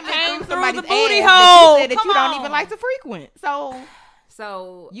 It came came through through somebody's the booty ass hole. that you said that Come you don't on. even like to frequent. So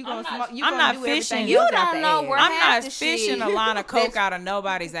So you gonna I'm not- smoke? You I'm gonna not do everything fishing. You else out don't the know ass. where I'm half not the fishing shit a line of coke that- out of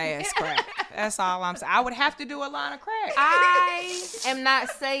nobody's ass crack. That's all I'm saying. I would have to do a line of crack back. I am not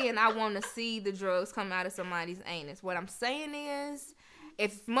saying I want to see the drugs come out of somebody's anus. What I'm saying is,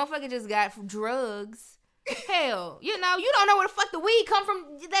 if motherfucker just got drugs, hell, you don't know where the fuck the weed come from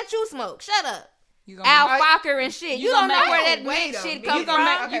that you smoke. Shut up. Al Fokker and shit. You don't know where that mint shit come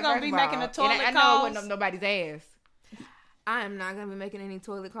from. You gonna be making a toilet I call? know it wasn't nobody's ass. I am not gonna be making any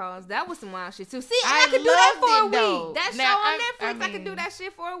toilet calls. That was some wild shit too. See, I could do that for a week. That show on Netflix, I could do that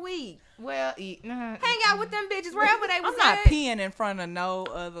shit for a week. Well, hang out with them bitches wherever they was. I'm not at. peeing in front of no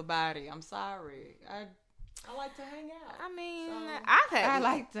other body. I'm sorry. I like to hang out. I mean, so, I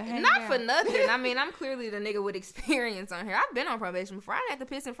like to hang out. Not for nothing. I mean, I'm clearly the nigga with experience on here. I've been on probation before. I didn't have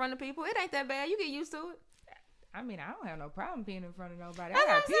to piss in front of people. It ain't that bad. You get used to it. I mean, I don't have no problem peeing in front of nobody.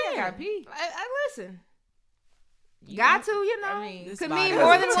 I got pee. I listen. Got to, I mean, could mean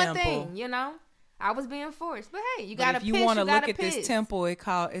more than one thing, I was being forced, but hey, you gotta piss. If you want to look at this temple,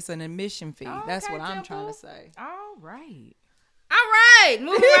 it's an admission fee. That's what I'm trying to say. All right.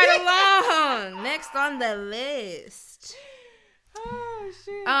 Moving right along. Next on the list. Oh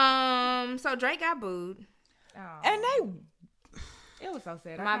shit. So Drake got booed, and it was so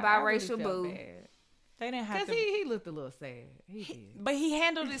sad. My biracial boo. Bad. They didn't have to. He looked a little sad. He did. But he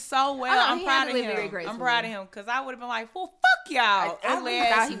handled it so well. I'm proud of him. I'm proud of him because I would have been like, well, fuck y'all. I really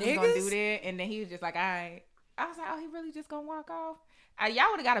thought he was gonna do that, and then he was just like, I was like, oh, he really just gonna walk off? Y'all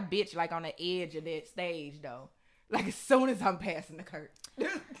would have got a bitch like on the edge of that stage though. Like as soon as I'm passing the curtain.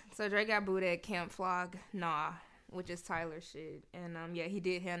 So Drake got booed at Camp Flog, which is Tyler's shit, and he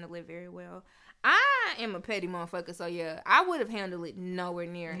did handle it very well. I am a petty motherfucker, so yeah, I would have handled it nowhere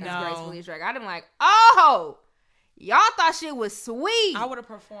near as gracefully as Drake. I'd have been like, oh, y'all thought shit was sweet. I would have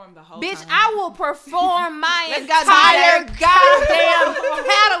performed the whole Bitch, time. I will perform my entire goddamn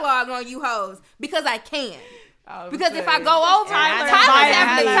catalog on you hoes because I can. Because if I go over, Tyler's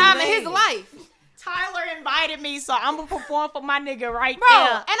having the time of his life. Tyler invited me, so I'm gonna perform for my nigga right Bro,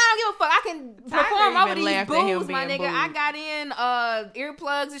 there. and I don't give a fuck. I can perform over these boos, my nigga. I got in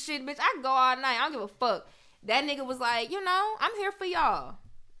earplugs and shit, bitch. I can go all night. I don't give a fuck. That nigga was like, I'm here for y'all.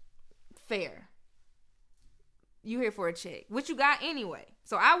 Fair. You here for a check. What you got anyway.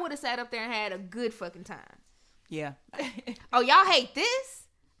 So I would have sat up there and had a good fucking time. Yeah. Oh, y'all hate this?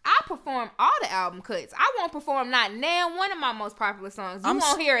 I perform all the album cuts. I won't perform not now one of my most popular songs. You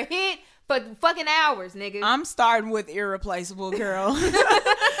won't hear a hit for fucking hours, nigga. I'm starting with Irreplaceable Girl.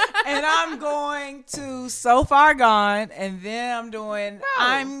 And I'm going to So Far Gone. And then I'm doing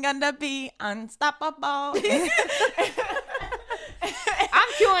I'm Gonna Be Unstoppable. I'm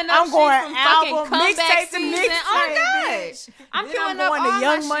queuing up shit from fucking comeback season. Oh, gosh. I'm queuing up all to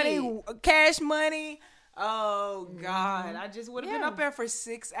Young my Money, shit. Cash Money. Oh God! I just would have been up there for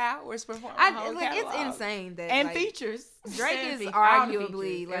 6 hours performing. It's insane that and features. Drake is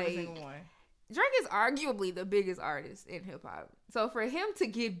arguably Drake is arguably the biggest artist in hip hop. So for him to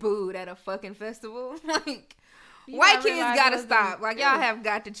get booed at a fucking festival, like white kids gotta stop. Like y'all have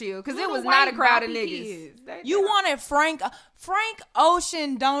got to chill because it was not a crowd of niggas. You wanted Frank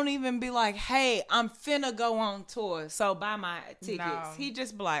Ocean. Don't even be like, hey, I'm finna go on tour, so buy my tickets. No. He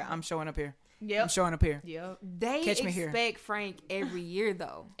just be like, I'm showing up here. Yep. I'm showing up here. Yep. They expect Frank every year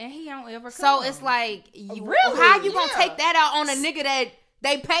though, and he don't ever come. So it's like, how you gonna take that out on a nigga that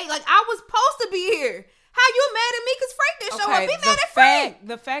they pay? Like I was supposed to be here. How you mad at me because Frank didn't show up? Be mad at Frank.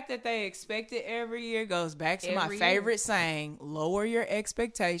 The fact that they expect it every year goes back to my favorite saying: lower your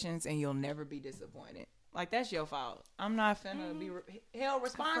expectations and you'll never be disappointed. Like that's your fault. I'm not finna be held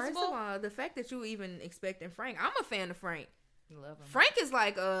responsible. First of all, the fact that you even expecting Frank, I'm a fan of Frank. Love him. Frank is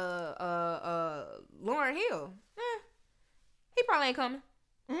like Lauryn Hill. He probably ain't coming.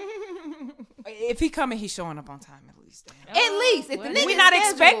 If he coming, he's showing up on time at least. At least if the nigga we're not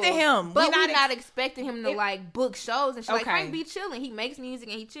expecting him, but we're not expecting him to like book shows and shit. Like Frank be chilling. He makes music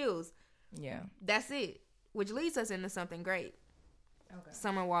and he chills. Yeah, that's it. Which leads us into something great. Okay.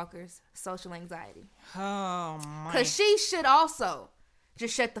 Summer Walker's social anxiety. Oh my! Because she should also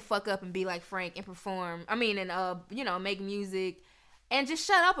just shut the fuck up and be like Frank and perform. I mean, and make music and just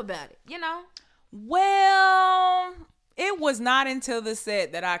shut up about it. Well, it was not until the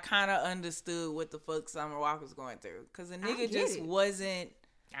set that I kind of understood what the fuck Summer Walker was going through. Because the nigga just wasn't.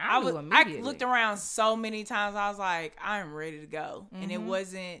 I looked around so many times. I was like, I'm ready to go, and it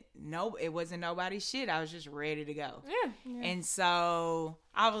wasn't nobody's shit. I was just ready to go. Yeah. And so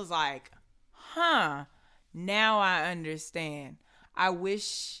I was like, now I understand. I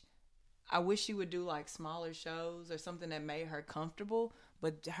wish she would do like smaller shows or something that made her comfortable.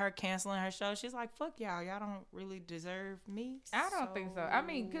 But her canceling her show, she's like, fuck y'all don't really deserve me. I don't think so. I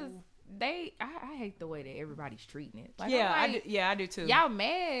mean, because I hate the way that everybody's treating it. Like, Yeah, like, I do too. Y'all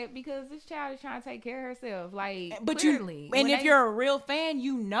mad because this child is trying to take care of herself. Like, but clearly, if you're a real fan,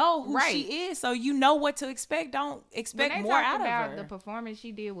 you know who Right. she is, so you know what to expect. Don't expect when they more talked out about of her. the performance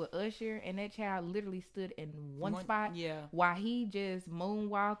she did with Usher, and that child literally stood in one spot, yeah. while he just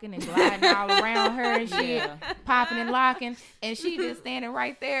moonwalking and gliding all around her and shit, Yeah. popping and locking, and she just standing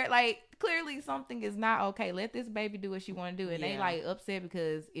right there, like. Clearly something is not okay. Let this baby do what she want to do. And they like upset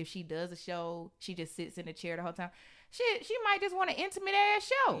because if she does a show, she just sits in the chair the whole time. Shit, she might just want an intimate ass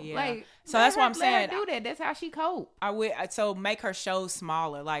show. Yeah. Like, so that's what I'm let saying. her do that. That's how she cope. I would so make her shows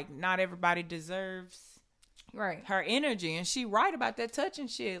smaller. Like, not everybody deserves Right. her energy, and she right about that touching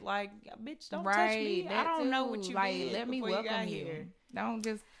shit. Like, bitch, don't touch me. I don't know what you like. did Let me before you welcome got you. here. Don't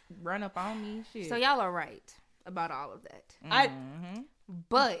just run up on me. Shit. So y'all are right about all of that. Mm-hmm.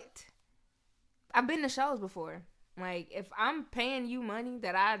 But I've been to shows before. Like, if I'm paying you money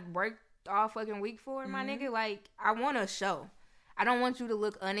that I worked all fucking week for, my nigga, like, I want a show. I don't want you to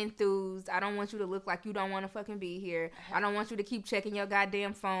look unenthused. I don't want you to look like you don't want to fucking be here. I don't want you to keep checking your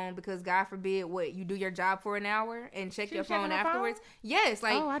goddamn phone because, God forbid, what, you do your job for an hour and check your phone afterwards? Phone? Yes,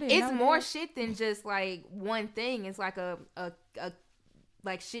 like, it's more shit than just, like, one thing. It's like a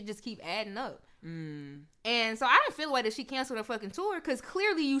like, shit just keep adding up. And so I don't feel the way that she canceled her fucking tour because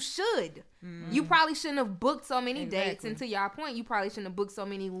clearly you should. You probably shouldn't have booked so many dates, and to your point, you probably shouldn't have booked so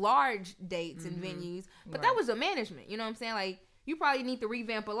many large dates and venues. But that was the management. You know what I'm saying? Like, you probably need to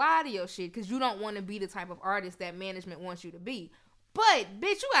revamp a lot of your shit because you don't want to be the type of artist that management wants you to be. But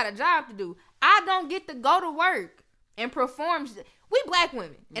bitch, you got a job to do. I don't get to go to work and perform. We black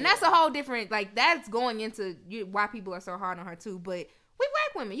women, and that's a whole different. Like, that's going into why people are so hard on her too. But we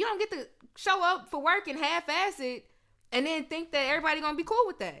black women, you don't get to show up for work and half-ass it and then think that everybody gonna be cool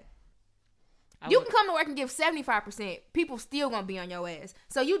with that. You can come to work and give 75%. People still gonna be on your ass.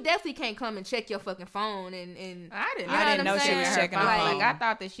 So you definitely can't come and check your fucking phone and I didn't know she was checking her phone. Like, I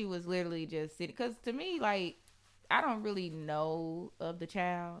thought that she was literally just sitting. Because to me, like, I don't really know of the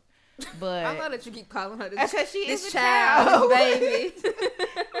child. But I love that you keep calling her this, because she is this a child, baby.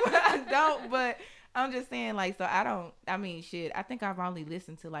 I don't, but I'm just saying, like, so I mean, shit, I think I've only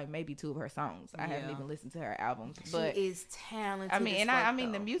listened to, like, maybe 2 of her songs. I haven't even listened to her albums. But she is talented. I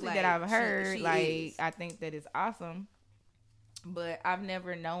mean, the music like, that I've heard, she like, is. I think that is awesome. But I've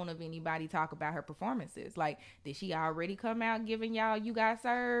never known of anybody talk about her performances. Like, did she already come out giving y'all You Got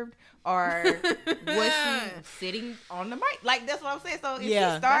Served? Or was she sitting on the mic? Like, that's what I'm saying. So if she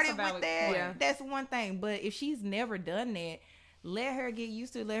started with that, that's one thing. But if she's never done that, let her get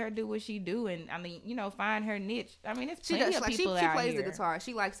used to it. Let her do what she do. And, I mean, you know, find her niche. I mean, it's plenty of people out here. She plays the guitar.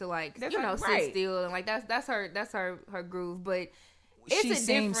 She likes to, like, sit still. And, like, that's her groove. But it's she a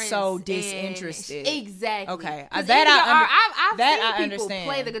seems so disinterested. Exactly. Okay. I've I seen people understand.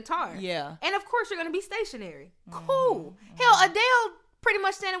 play the guitar. Yeah. And, of course, you're going to be stationary. Cool. Hell, Adele pretty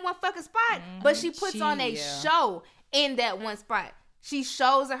much stand in one fucking spot. But she puts on a show in that one spot. She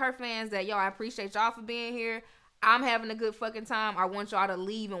shows to her fans that, yo, I appreciate y'all for being here. I'm having a good fucking time. I want y'all to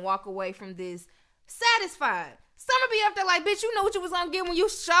leave and walk away from this satisfied. Some will be up there like, bitch, you know what you was gonna get when you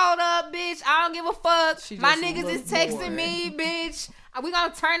showed up, bitch. I don't give a fuck. My niggas is texting me, bitch. We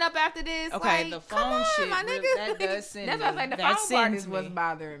gonna turn up after this. Okay, like, the phone come on, shit, my niggas. that does send That's me. what I was like. The That phone part is sends what's me.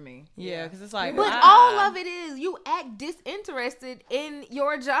 bothering me. Yeah, because it's like, But all of it is you act disinterested in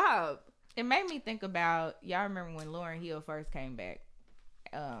your job. It made me think about, y'all remember when Lauryn Hill first came back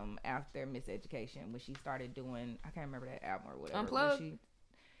after Miseducation, when she started doing, I can't remember that album or whatever. Unplugged?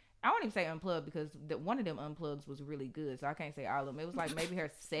 I won't even say Unplugged because one of them Unplugs was really good, so I can't say all of them. It was like maybe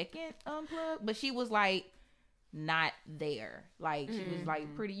her second Unplugged, but she was like not there. Like she was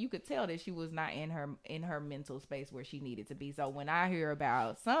like pretty, you could tell that she was not in her mental space where she needed to be. So when I hear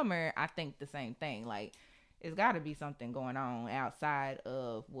about Summer, I think the same thing. Like, it's got to be something going on outside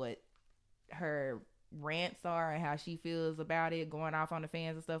of what her rants are and how she feels about it, going off on the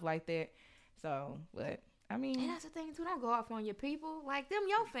fans and stuff like that. So, but I mean, and that's the thing too. Don't go off on your people. Like, them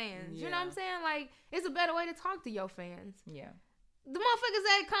your fans. You know what I'm saying? Like, it's a better way to talk to your fans. Yeah. The motherfuckers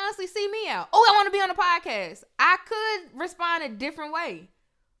that constantly see me out. Oh, I want to be on the podcast. I could respond a different way.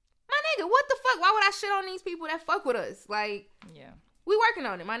 My nigga, what the fuck? Why would I shit on these people that fuck with us? Like, yeah, we working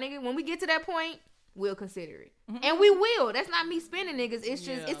on it, my nigga. When we get to that point, we'll consider it. And we will. That's not me spinning niggas. It's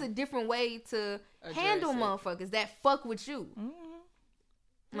just, it's a different way to handle motherfuckers that fuck with you.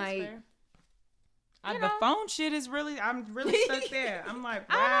 Like, the phone shit is really, I'm really stuck there. I'm like,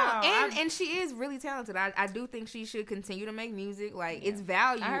 wow. And she is really talented. I do think she should continue to make music. Like, it's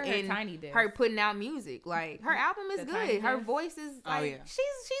value in her putting out music. Like, her album is good. Her voice is like,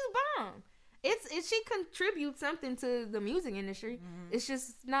 she's bomb. she contributes something to the music industry. It's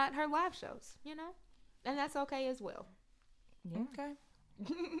just not her live shows, you know, and that's okay as well. Yeah. Okay.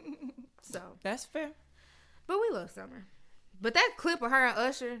 So that's fair. But we love Summer. But that clip of her and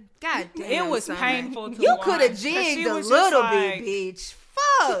Usher, god damn, It was Summer. painful to You watch. could have 'Cause jigged she a was just little like- bit, bitch.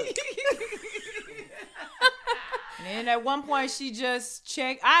 Fuck. And at one point, she just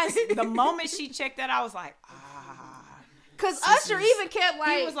checked. The moment she checked that, I was like, Cause Usher even kept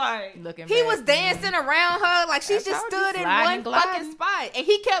like, he was like, Looking he back. was dancing around her like she I just told you, stood in sliding, one fucking gliding. spot, and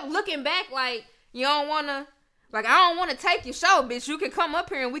he kept looking back like, you don't wanna, like I don't wanna take your show, bitch. You can come up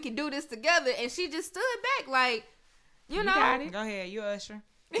here and we can do this together. And she just stood back like, you know. got it. go ahead, you Usher.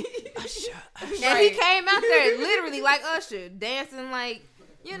 Usher. And he came out there literally like Usher, dancing like,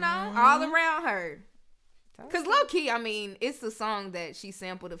 you know, all around her. Cause low key, I mean, it's the song that she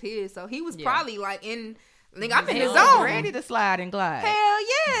sampled of his, so he was probably like in, nigga, I'm in He the was zone. ready to slide and glide. Hell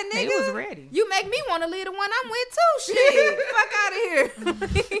yeah, nigga. He was ready. You make me want to leave the one I'm with too. Shit, fuck out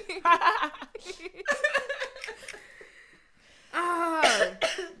of here.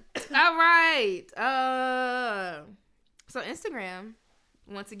 All right. So Instagram,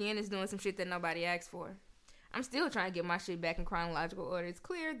 once again, is doing some shit that nobody asked for. I'm still trying to get my shit back in chronological order. It's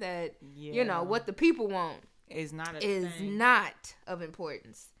clear that, you know, what the people want is not not of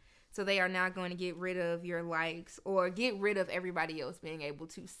importance. So they are now going to get rid of your likes or get rid of everybody else being able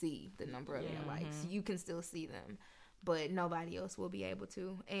to see the number of your likes. You can still see them, but nobody else will be able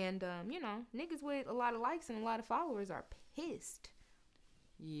to. And, you know, niggas with a lot of likes and a lot of followers are pissed.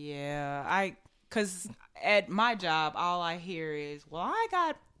 Yeah, because at my job, all I hear is, well, I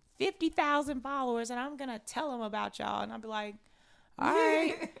got 50,000 followers and I'm going to tell them about y'all. And I'll be like, all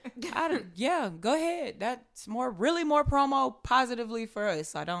right, go ahead. That's really more promo positively for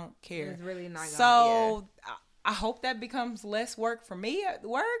us. I don't care. It's really not So I hope that becomes less work for me at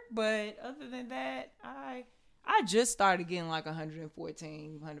work. But other than that, I just started getting like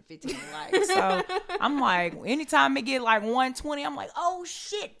 114, 115 likes. So I'm like, anytime it get like 120, I'm like, oh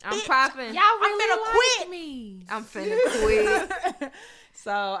shit, I'm bitch. popping. Y'all really finna like quit. me. I'm finna quit.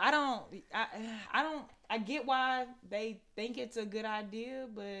 So I don't. I get why they think it's a good idea,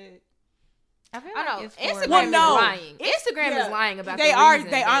 but I feel I know. like it's Instagram for is lying. Instagram is lying about they the are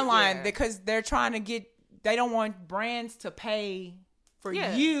reason they that- are lying yeah. because they're trying to get. They don't want brands to pay for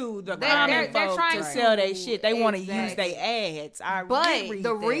Yeah. you, the They're common folk, trying to to- sell their shit. They want to use Exactly. their ads. I But did read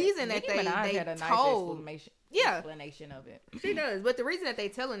the that. reason that Nicki Minaj had they a nice told, explanation of it. she does. But the reason that they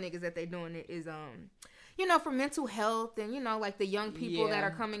telling niggas that they doing it is, you know, for mental health and, you know, like the young people that Yeah.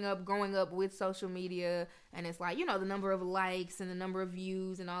 are growing up with social media, and it's like, you know, the number of likes and the number of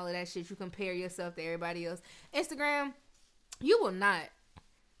views and all of that shit. You compare yourself to everybody else. Instagram, you will not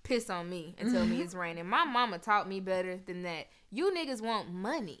piss on me and tell me it's raining. My mama taught me better than that. You niggas want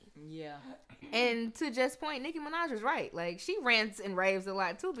money. Yeah. And to Jess' point, Nicki Minaj was right. Like, she rants and raves a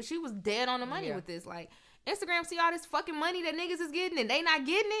lot too, but she was dead on the money with this. Like, Instagram see all this fucking money that niggas is getting and they not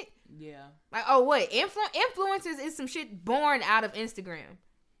getting it. Yeah. Like, oh, what? Influencers is some shit born out of Instagram.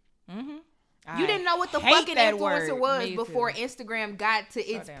 Mm-hmm. You didn't know what the hate fucking that influencer word. was Me before too. Instagram got to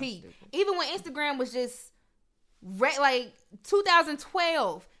its damn peak. stupid. Even when Instagram was just like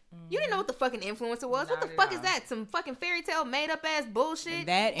 2012. You didn't know what the fucking influencer was. What the Not at fuck is all. that? Some fucking fairy tale made up ass bullshit.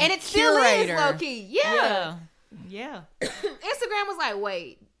 That and it still is curator. low key. Yeah. Yeah. Instagram was like,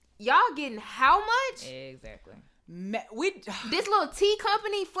 wait, y'all getting how much? Exactly. This little tea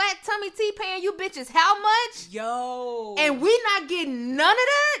company, Flat Tummy Tea, paying you bitches how much? Yo. And we not getting none of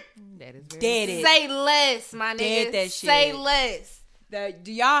that? That is very Dead it. Say less, my Dead nigga. that Say shit. less.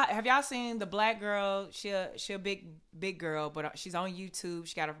 Have y'all seen the black girl? She a big girl, but she's on YouTube.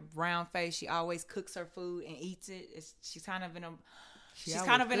 She got a round face. She always cooks her food and eats it. She's kind of in a. She's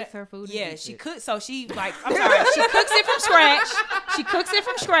kind of in her food. And Yeah, eats she it. cooks. So she like, I'm sorry, she cooks it from scratch. She cooks it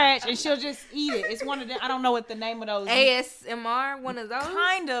from scratch, and she'll just eat it. It's one of them. I don't know what the name of those. ASMR, one of those.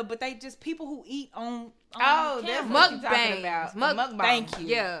 Kinda, but they just people who eat on. Oh, that's camera. what you're talking Mukbangs. about. Mukbang. Thank you.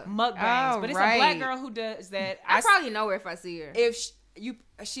 Yeah. Mukbangs. Oh, But it's right. a black girl who does that. I probably know her if I see her. If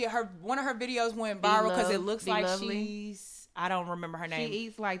one of her videos went viral because it Love, looks Be like Lovely. she's. I don't remember her She name.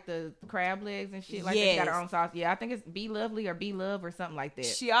 eats like the crab legs and shit. Like that. She got her Yes. own sauce. Yeah, I think it's Be Lovely or Be Love or something like that.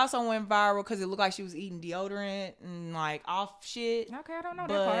 She also went viral because it looked like she was eating deodorant and like off shit. Okay, I don't know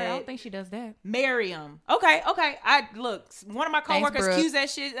that part. I But- don't think she does that. Miriam. Okay. I look. One of my coworkers Brooke. cues that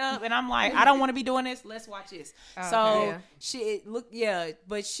shit up, and I'm like, I don't want to be doing this. Let's watch this. Okay. So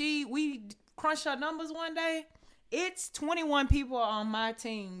but we crunched her numbers one day. It's 21 people on my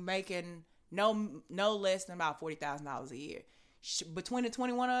team making no less than about $40,000 a year. Between the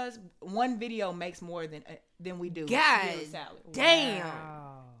 21 of us, one video makes more than we do. God Yearly salary. damn.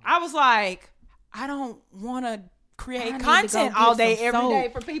 Wow. I was like, I don't want to create I need to content go all get day, some every day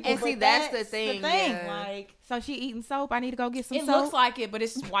soap. for people. And but see, that's the thing, yeah. Like, So she eating soap. I need to go get some it soap. looks like it, but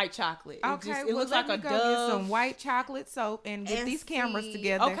it's white chocolate. Okay, It looks like a go Dove. get some white chocolate soap and get And these cameras see-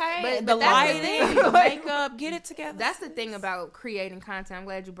 together. Okay, But the that's the lighting, thing. the makeup, get it together. That's the thing about creating content. I'm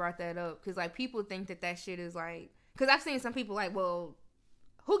glad you brought that up because like people think that shit is like. Because I've seen some people like, well,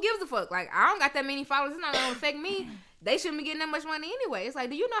 who gives a fuck? Like, I don't got that many followers. It's not gonna affect me. They shouldn't be getting that much money anyway. It's like,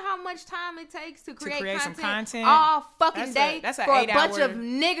 do you know how much time it takes to create some content? all fucking day That's a for a 8 bunch hour... of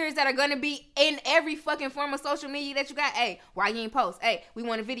niggers that are gonna be in every fucking form of social media that you got? Hey, why you ain't post? Hey, we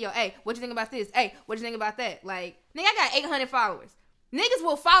want a video. Hey, what you think about this? Hey, what you think about that? Like, nigga, I got 800 followers. Niggas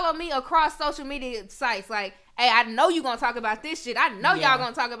will follow me across social media sites. Like, hey, I know you gonna talk about this shit. I know y'all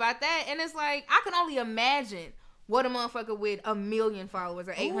gonna talk about that. And it's like, I can only imagine what a motherfucker with 1 million followers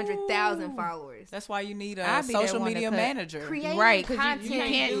or 800,000 followers. That's why you need a I be that social one to media cut- manager. Creating Right, because content. you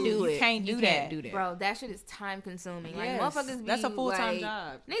can't do it. You can't do You that. can't do that. Bro, that shit is time consuming. Like, Yes, motherfuckers be that's a full-time like,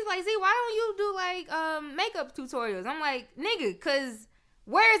 job. Niggas like, Z, why don't you do like makeup tutorials? I'm like, nigga, cause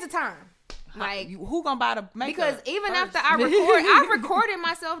where is the time? Like, Who gonna buy the makeup? because even first? after I recorded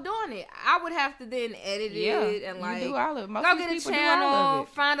myself doing it. I would have to then edit Yeah, it and like you do all of it. Most go of these get a people do all channel, of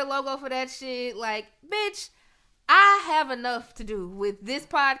it. find a logo for that shit. Like, bitch, I have enough to do with this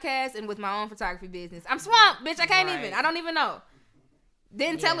podcast and with my own photography business. I'm swamped, bitch. I can't Right. even. I don't even know.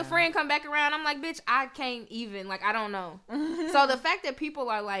 Then tell Yeah. a friend, come back around. I'm like, bitch, I can't even. Like, I don't know. So the fact that people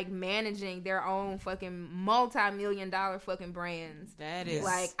are like managing their own fucking multi-million-dollar fucking brands, That is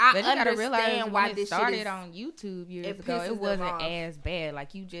like, I But you gotta realize understand why when it this started shit is. on YouTube years it ago, pisses it them wasn't off. as bad.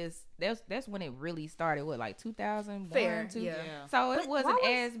 Like you just that's when it really started. What, like 2001? Fair, 2? yeah. So But it wasn't why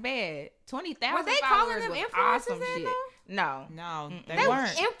was- as bad. 20,000 Were they calling followers them was influencers awesome then, shit. though? No, no, they They weren't.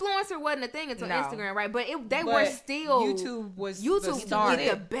 influencer wasn't a thing until No. Instagram, right? But they But were still YouTube was YouTube the to start.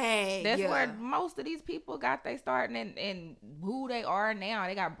 get the bag. that's yeah. where most of these people got they starting and who they are now.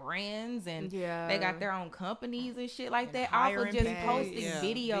 They got brands and Yeah. they got their own companies and shit like And that. Off of hiring just people. posting Yeah.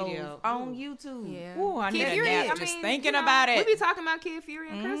 videos Video. on Ooh. YouTube. Yeah. Ooh, I need Kid a Fury, nap I just mean, thinking you know, about it. We be talking about Kid Fury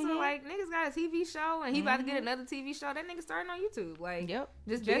and Crystal. Mhm. Like, niggas got a TV show and he about to get another TV show. That nigga starting on YouTube. Like, Yep.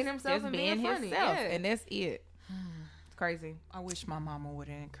 just being himself and being funny. himself, Yeah. and that's it. It's crazy. I wish my mama would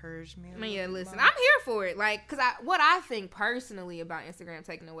have encouraged me. I mean, yeah, listen, I'm here for it. Like, cause what I think personally about Instagram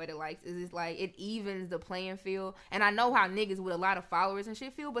taking away the likes is it's like it evens the playing field. And I know how niggas with a lot of followers and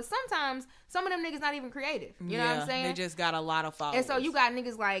shit feel, but sometimes some of them niggas not even creative. You know what I'm saying? They just got a lot of followers. And so you got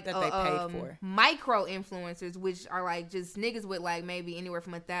niggas like that they paid for. micro influencers, which are like just niggas with like maybe anywhere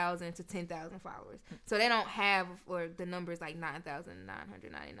from 1,000 to 10,000 followers. So they don't have, or the numbers like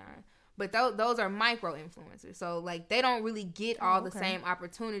 9,999. But those are micro influencers. So like they don't really get all the same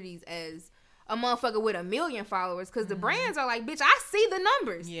opportunities as a motherfucker with 1 million followers, because the brands are like, bitch, I see the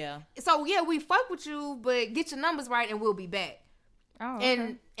numbers. Yeah. So yeah, we fuck with you, but get your numbers right and we'll be back. Oh, okay.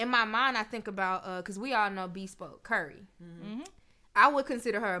 And in my mind, I think about because we all know Bespoke Curry. Mm-hmm. I would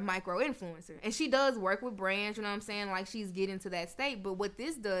consider her a micro influencer, and she does work with brands. You know what I'm saying? Like she's getting to that state. But what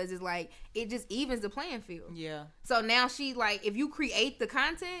this does is like it just evens the playing field. Yeah. So now she like, if you create the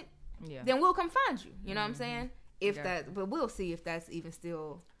content, Yeah. then we'll come find you. You know what I'm saying? If Yeah. that, but we'll see if that's even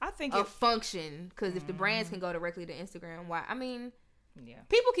still I think a function. Because if the brands can go directly to Instagram, why? I mean, Yeah.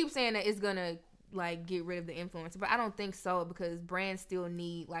 people keep saying that it's gonna like get rid of the influencer, but I don't think so, because brands still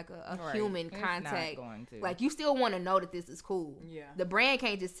need like a Right. human It's contact. not going to. Like you still want to know that this is cool. Yeah. The brand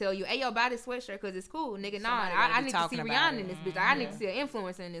can't just tell you, "Hey, yo, buy this sweatshirt because it's cool, nigga." Nah, Somebody gotta I be need to see talking about Rihanna it. in this bitch. I need to see an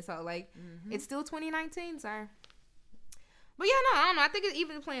influencer in this hoe. Like it's still 2019, sir. But yeah, no, I don't know. I think it's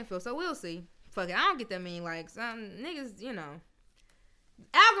even the playing field, so we'll see. Fuck it, I don't get that many likes. Niggas, you know.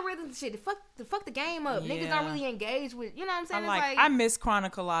 Algorithms shit, fuck the game up. Niggas Yeah. don't really engage with, you know what I'm saying? I'm It's like, I miss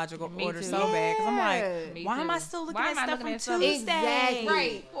chronological Me order too. so bad, because I'm Yeah. like, Me why am I too. still looking Why at am I stuff looking from at stuff- Tuesday? Exactly.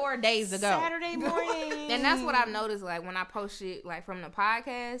 Right. 4 days ago. Saturday morning. And that's what I've noticed, like, when I post shit, like, from the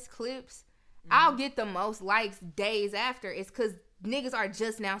podcast clips, I'll get the most likes days after. It's because niggas are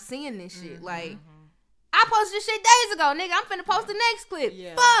just now seeing this shit. Like, I posted this shit days ago, nigga. I'm finna post the next clip.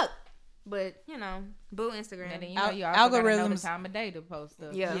 Yeah. Fuck. But, you know, boo Instagram. And then you know you also gotta know the algorithms- time of day to post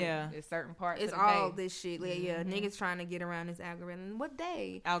stuff. Yeah. Yeah. There's certain parts It's of the all day. this shit. Like, yeah, niggas trying to get around this algorithm. What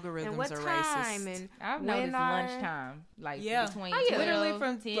day? Algorithms And what are time? racist. And I've when noticed are- lunchtime, like Yeah. between Oh, yeah. 12, Literally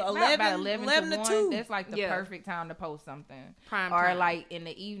from 10, 11 about 11 to 1. 2. That's like the Yeah. perfect time to post something. Prime Or time. like in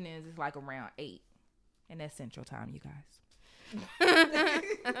the evenings, it's like around 8. And that's Central Time, you guys.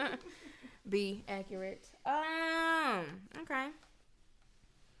 Be accurate. Okay.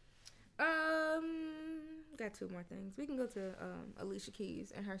 Got 2 more things. We can go to Alicia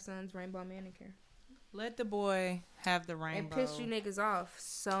Keys and her son's rainbow manicure. Let the boy have the rainbow. And piss you niggas off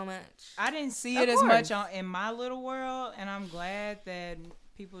so much. I didn't see Of it as course. much in my little world, and I'm glad that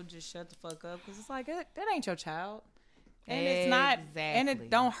people just shut the fuck up because it's like that ain't your child, and it's not, and Exactly. it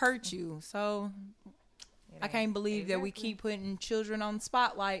don't hurt you. So I can't believe that we keep putting children on the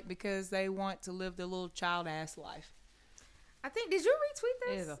spotlight because they want to live their little child ass life. I think, did you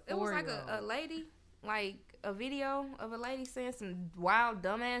retweet It this? is a It was like 4-year-old. a lady, like a video of a lady saying some wild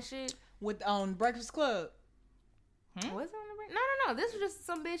dumbass shit. With on Breakfast Club. Was it on the break? No. This was just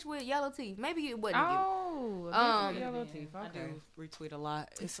some bitch with yellow teeth. Maybe it wasn't you. Oh, yellow teeth. I Okay. do retweet a lot.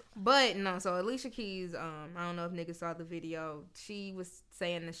 It's But no, so Alicia Keys, I don't know if niggas saw the video. She was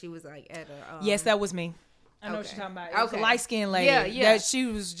saying that she was like at a yes, that was me. I know what Okay. you're talking about. It was a Okay. light skinned lady. Yeah. That she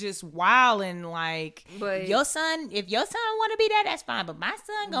was just wilding like, But- if your son want to be that, that's fine. But my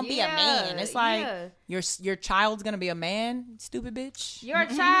son gonna be a man. It's like your child's gonna be a man, stupid bitch. Your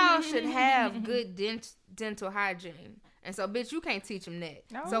child should have good dental hygiene. And so, bitch, you can't teach him that.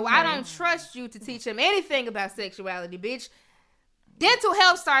 So I don't trust you to teach him anything about sexuality, bitch. Dental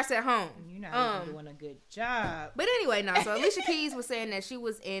health starts at home. You're not even doing a good job. But anyway, no. So Alicia Keys was saying that she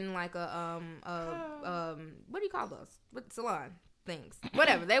was in like a what do you call those? What salon things?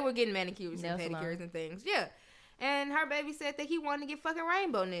 Whatever. They were getting manicures Nail and pedicures salon. and things. Yeah. And her baby said that he wanted to get fucking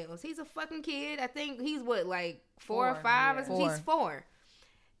rainbow nails. He's a fucking kid. I think he's what, like 4 or 5 or something. He's 4.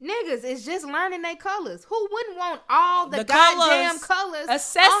 Niggas is just learning their colors. Who wouldn't want all the goddamn colors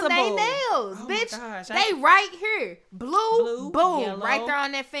accessible on their nails, Oh bitch? my gosh, They right here. Blue, boom, yellow, right there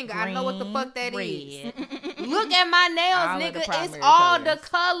on that finger. I know what the fuck that red. is. Look at my nails, All of the nigga. It's primary all colors. the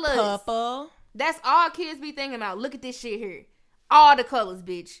colors. Purple. That's all kids be thinking about. Look at this shit here. All the colors,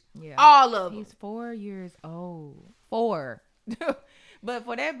 bitch. Yeah. All of them. He's 4 years old. 4. But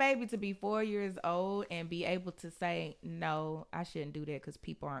for that baby to be 4 years old and be able to say, no, I shouldn't do that because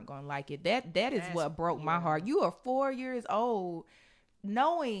people aren't going to like it. That is what broke my heart. You are 4 years old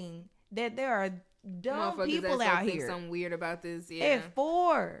knowing that there are dumb Motherfuckers people that out think here. something weird about this. Yeah. At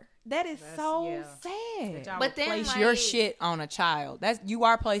 4. That is so yeah. sad. Y'all But then, place your like- shit on a child.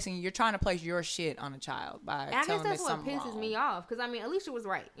 You're trying to place your shit on a child by I guess telling them that's what something pisses wrong. me off. Because, I mean, Alicia was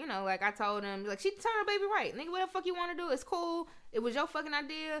right. You know, like I told him, like, she turned her baby right. Nigga, what the fuck you want to do? It's cool. It was your fucking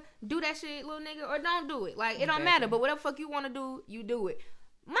idea. Do that shit, little nigga, or don't do it. Like, it don't matter. But whatever fuck you want to do, you do it.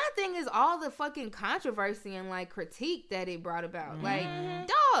 My thing is all the fucking controversy and, like, critique that it brought about. Like,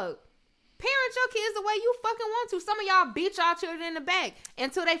 dog, parent your kids the way you fucking want to. Some of y'all beat y'all children in the back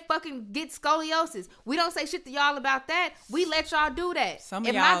until they fucking get scoliosis. We don't say shit to y'all about that. We let y'all do that. Some of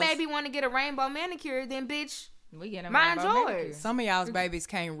If my y'all's- baby want to get a rainbow manicure, then bitch, We get Mind yours. Some of y'all's babies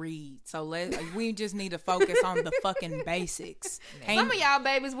can't read, so we just need to focus on the fucking basics. some of y'all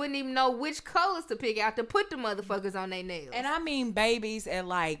babies wouldn't even know which colors to pick out to put the motherfuckers on their nails. And I mean babies at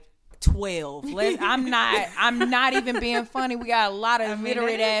like 12. I'm not even being funny. We got a lot of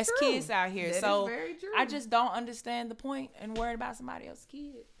literate ass kids out here. That so is very true. I just don't understand the point in worrying about somebody else's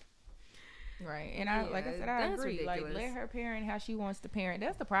kid. Right. And I like I said, I that's agree. Like, ridiculous. let her parent how she wants to parent.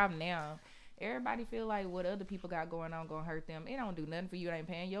 That's the problem now. Everybody feel like what other people got going on gonna hurt them. It don't do nothing for you. It ain't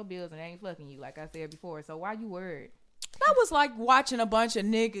paying your bills and it ain't fucking you, like I said before. So why you worried? That was like watching a bunch of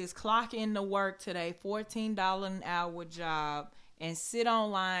niggas clock into work today, $14 an hour job, and sit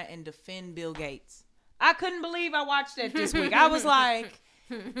online and defend Bill Gates. I couldn't believe I watched that this week. I was like,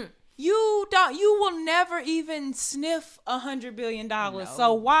 you will never even sniff $100 billion.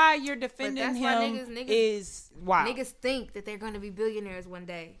 So why you're defending that's him why niggas- is wild. Niggas think that they're going to be billionaires one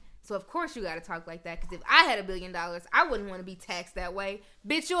day. So, of course, you got to talk like that. Because if I had $1 billion, I wouldn't want to be taxed that way.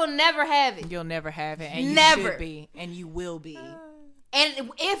 Bitch, you'll never have it. You'll never have it, and you Never. should be, and you will be.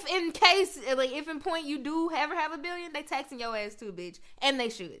 And if in case, like, if in point you do ever have $1 billion, they taxing your ass too, bitch. And they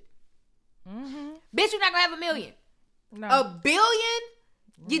should. Mm-hmm. Bitch, you're not going to have $1 million. No. $1 billion?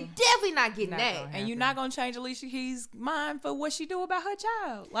 You're definitely not getting Not that. gonna And you're not gonna change Alicia Keys' mind for what she do about her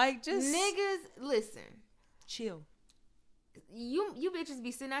child. Like, just Niggas, listen. chill. You bitches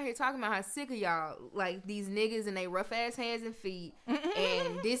be sitting out here talking about how sick of y'all, like these niggas and they rough ass hands and feet,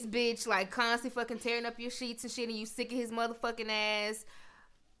 and this bitch like constantly fucking tearing up your sheets and shit, and you sick of his motherfucking ass.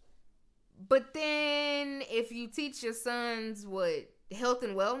 But then if you teach your sons what health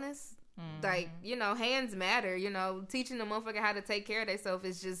and wellness, like, you know, hands matter. You know, teaching the motherfucker how to take care of themselves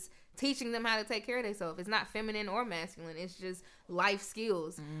is just teaching them how to take care of themselves. It's not feminine or masculine. It's just life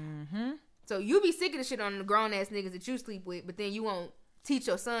skills. Mm-hmm. So you be sick of the shit on the grown ass niggas that you sleep with, but then you won't teach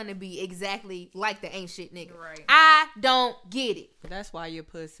your son to be exactly like the ain't shit nigga. Right. I don't get it. That's why your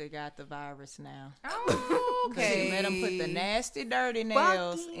pussy got the virus now. Oh, Okay. You let them put the nasty, dirty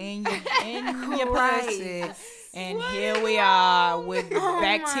nails in your Christ. pussy. And here we are with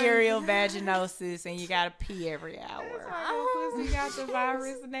bacterial vaginosis, and you gotta pee every hour. Your pussy got the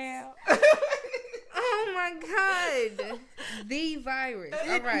virus now. Oh my God. The virus.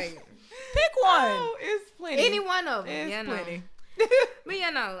 All right. Pick one. Oh, it's plenty. Any one of them. It's Yeah, plenty. But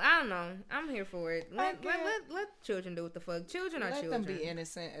I don't know. I'm here for it. Let children do what the fuck. Children are Let children. them be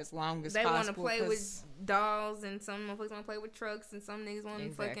innocent as long as They possible. want to play with dolls, and some motherfuckers want to play with trucks, and some niggas want to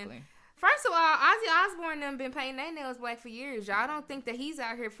Exactly. fucking. First of all, Ozzy Osbourne them been painting their nails black for years. Y'all don't think that he's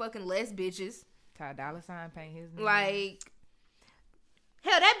out here fucking less bitches? Ty Dolla $ign paint his nails. Like,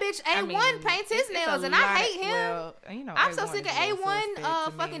 hell, that bitch A1 paints his it's nails, a and lot- I hate him. Well, I'm so A1 sick is of a little A1 suspect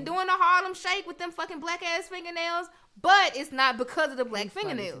to fucking me. doing the Harlem Shake with them fucking black ass fingernails, but it's not because of the black He's funny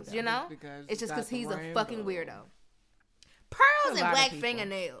fingernails, too, you know? because It's just got because the he's a rainbow. fucking weirdo. It's Pearls a and lot of black people.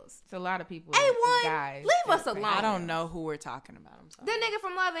 fingernails. It's a lot of people. A1, guys leave that us paint alone. I don't know who we're talking about. I'm sorry. That nigga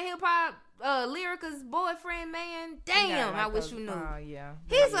from Love and Hip Hop, Lyrica's boyfriend, man. He got, Damn, like, I wish those- you knew. Oh yeah.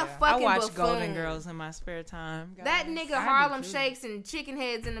 He's Yeah. a fucking I watch buffoon. Golden Girls in my spare time. That guys. nigga I do Harlem too. Shakes and chicken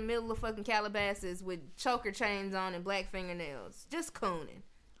heads in the middle of fucking Calabasas with choker chains on and black fingernails. Just cooning.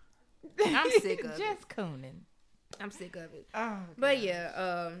 I'm sick of it. Just cooning. I'm sick of it. Oh, But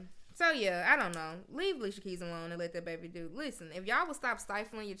yeah, so yeah, I don't know. Leave Alicia Keys alone and let that baby do. Listen, if y'all would stop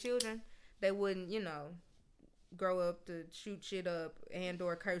stifling your children, they wouldn't, grow up to shoot shit up and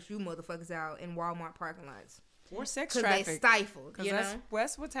or curse you motherfuckers out in Walmart parking lots. Or sex Because they traffic. stifled, Because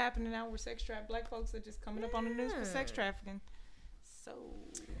that's what's happening now. We're sex traffic. Black folks are just coming up on the news for sex trafficking. So,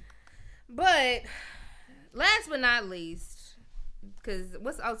 But last but not least, because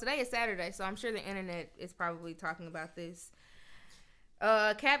today is Saturday, so I'm sure the internet is probably talking about this.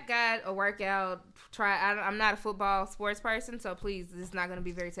 Cap got a workout. I'm not a football sports person, so please, this is not going to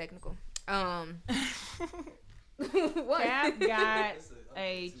be very technical. What? Cap got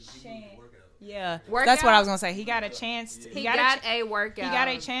a chance. Yeah, Workout? that's what I was gonna say. He got a chance. He got a workout. He got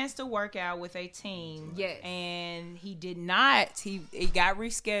a chance to work out with a team. Yes. And he did not. He got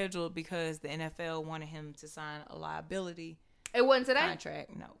rescheduled because the NFL wanted him to sign a liability It wasn't today?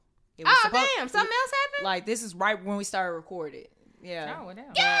 contract. No. It was Oh, supposed- damn. Something else happened? Like, this is right when we started recording. Yeah. Oh, well,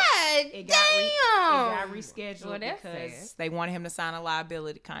 damn. God It got damn. rescheduled Well, that's because sad. they wanted him to sign a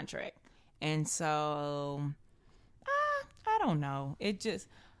liability contract. And so, I don't know. It just,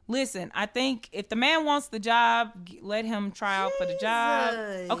 listen, I think if the man wants the job, let him try out for the job.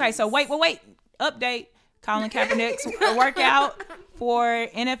 Jesus. Okay, so wait. Update. Colin Kaepernick's workout for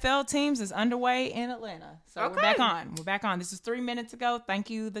NFL teams is underway in Atlanta. So Okay. We're back on. This is 3 minutes ago. Thank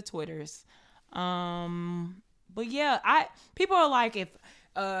you, the Twitters. But yeah, people are like, if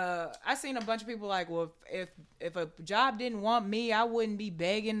I seen a bunch of people like, well, if a job didn't want me, I wouldn't be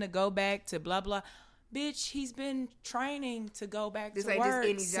begging to go back to blah blah. Bitch, he's been training to go back This to ain't just work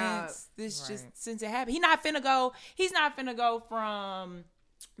any job. since it happened. He's not finna go from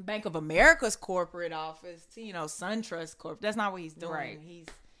Bank of America's corporate office to SunTrust Corp. That's not what he's doing. Right.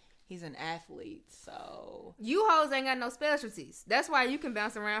 He's an athlete, so You hoes ain't got no specialties. That's why you can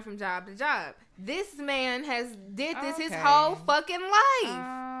bounce around from job to job. This man did this his Okay. whole fucking life.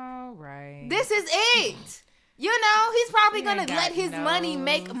 All right. This is it. He's probably He gonna ain't got let his no money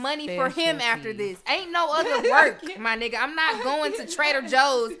make money for him after specialties. this. Ain't no other work, my nigga. I'm not going to Trader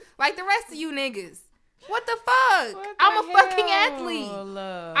Joe's like the rest of you niggas. What the fuck? What the I'm a fucking hell? athlete.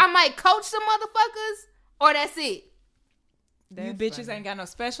 Love. I might coach some motherfuckers, or that's it. you That's bitches funny. ain't got no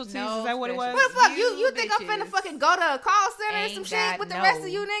specialties. No is that what it was? What the fuck? You You think I'm finna bitches fucking go to a call center and ain't some shit got with the no rest of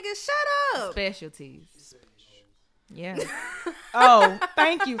you niggas? Shut up. Specialties. Yeah. Oh,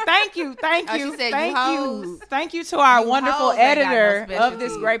 thank you. Oh, she said you Thank hoes. you. Thank you to our You wonderful hoes ain't got no editor of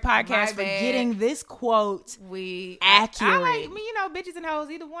this specialties. great My podcast for bad. getting this quote. We Accurate. I like bitches and hoes.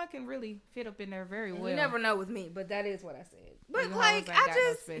 Either one can really fit up in there very well. You never know with me, but that is what I said. But You hoes like, ain't I got no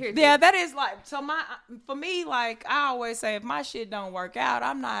just specialties. Yeah, that is like, so for me, like, I always say, if my shit don't work out,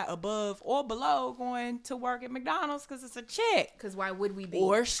 I'm not above or below going to work at McDonald's because it's a check. because why would we be?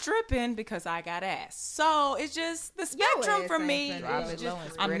 Or stripping because I got ass. So it's just the spectrum ass for ain't me. finna Drop Is it just, low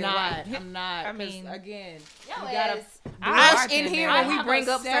and I'm spread it not. wide. I'm not. I mean, again, Your you gotta ass I rush in bartend here there. when I we have bring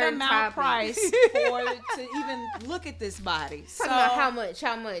a up set certain amount topics. price to even look at this body. So Talking about how much?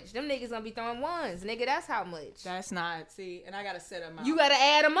 How much? Them niggas gonna be throwing ones, nigga. That's how much. that's not. See, and I gotta set amount. You gotta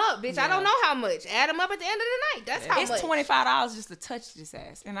add them up, bitch. I Yeah. don't know how much. Add them up at the end of the night. That's how It's much. $25 just to touch this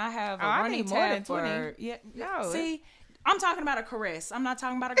ass, and I have a Oh, I running need more than tab for 20. yeah. No, See, I'm talking about a caress. I'm not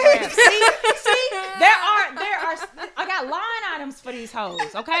talking about a grab. See, there are. I got line items for these hoes.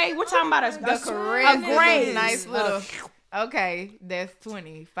 Okay, we're talking about a caress. a graze. Nice little. Okay, that's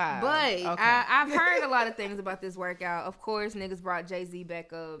 25. But okay. I've heard a lot of things about this workout. Of course, niggas brought Jay-Z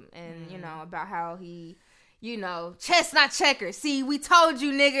back up, and you know about how he, you know, chestnut checker. See, we told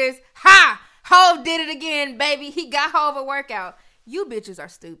you niggas. Ha! Hov did it again, baby. He got Hov a workout. You bitches are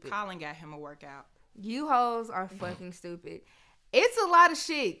stupid. Colin got him a workout. You hoes are fucking stupid. It's a lot of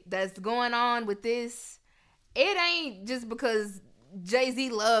shit that's going on with this. It ain't just because Jay-Z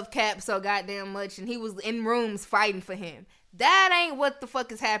loved Cap so goddamn much and he was in rooms fighting for him. That ain't what the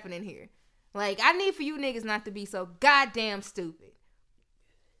fuck is happening here. Like, I need for you niggas not to be so goddamn stupid.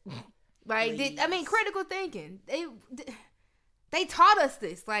 Like, critical thinking. They taught us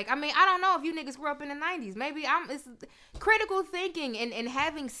this. Like, I mean, I don't know if you niggas grew up in the 90s. Maybe it's critical thinking and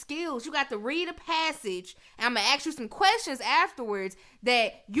having skills. You got to read a passage, and I'm going to ask you some questions afterwards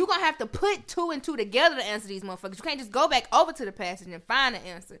that you going to have to put 2 and 2 together to answer these motherfuckers. You can't just go back over to the passage and find the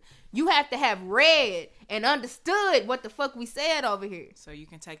answer. You have to have read and understood what the fuck we said over here. So you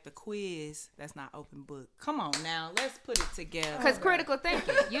can take the quiz. That's not open book. Come on now. Let's put it together. Because critical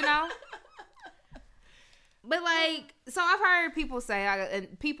thinking, you know? But, like, so I've heard people say,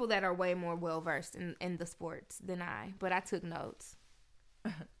 and people that are way more well-versed in the sports than I, but I took notes.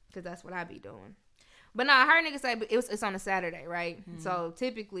 Because that's what I be doing. But no, I heard niggas say it's on a Saturday, right? Mm-hmm. So,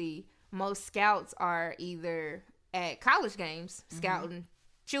 typically, most scouts are either at college games, scouting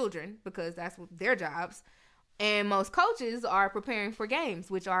children, because that's what their jobs. And most coaches are preparing for games,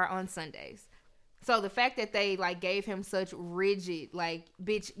 which are on Sundays. So the fact that they like gave him such rigid, like,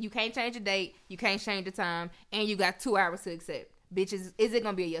 bitch, you can't change the date, you can't change the time, and you got 2 hours to accept. Bitch, is it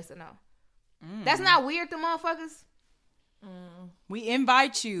gonna be a yes or no? That's not weird to motherfuckers. We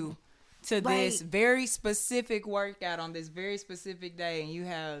invite you to this very specific workout on this very specific day, and you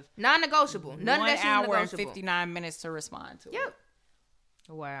have non-negotiable. None of that shit is negotiable. 1 hour and 59 minutes to respond to it. Yep.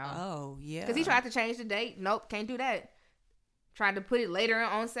 Wow. Oh yeah. Because he tried to change the date. Nope, can't do that. Tried to put it later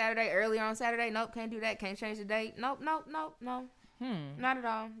on Saturday, earlier on Saturday. Nope, can't do that. Can't change the date. Nope. Not at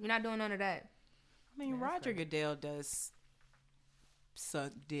all. You're not doing none of that. I mean, Roger Goodell does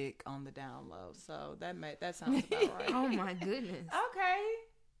suck dick on the down low, so that sounds about right. Oh my goodness. Okay.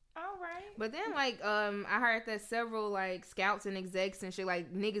 All right. But then, like, I heard that several, like, scouts and execs and shit,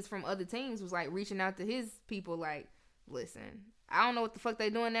 like, niggas from other teams was, like, reaching out to his people, like, listen, I don't know what the fuck they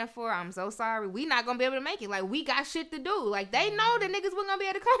doing that for. I'm so sorry. We not gonna be able to make it. Like, we got shit to do. Like, they know that niggas wasn't gonna be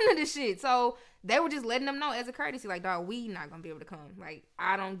able to come to this shit. So, they were just letting them know as a courtesy, like, dog, we not gonna be able to come. Like,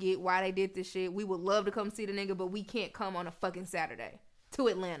 I don't get why they did this shit. We would love to come see the nigga, but we can't come on a fucking Saturday to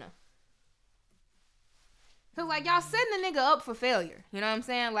Atlanta. Cause, like, y'all setting the nigga up for failure. You know what I'm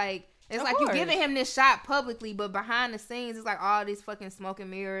saying? Like, it's of like course. You giving him this shot publicly, but behind the scenes, it's like all these fucking smoke and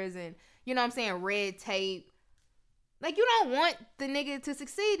mirrors and, you know what I'm saying, red tape. Like, you don't want the nigga to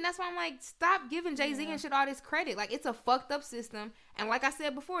succeed. And that's why I'm like, stop giving Jay-Z and shit all this credit. Like, it's a fucked up system. And like I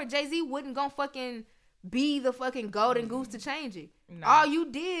said before, Jay-Z wouldn't gonna fucking be the fucking golden goose to change it. No. All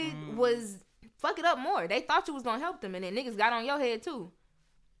you did was fuck it up more. They thought you was gonna help them, and then niggas got on your head too.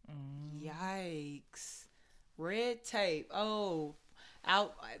 Yikes. Red tape. Oh.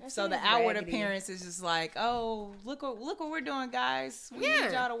 So the outward appearance is just like, oh, look what we're doing, guys. We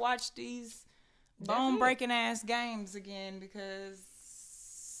need y'all to watch these bone-breaking ass games again because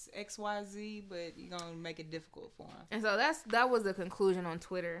XYZ, but you're gonna make it difficult for them. And so that was the conclusion on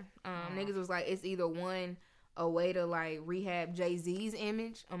Twitter. Niggas was like, it's either a way to like rehab Jay-Z's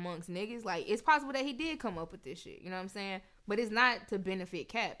image amongst niggas. Like, it's possible that he did come up with this shit, you know what I'm saying? But it's not to benefit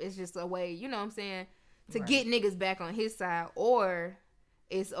Cap. It's just a way, you know what I'm saying, to get niggas back on his side, or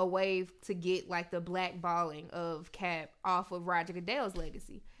it's a way to get like the blackballing of Cap off of Roger Goodell's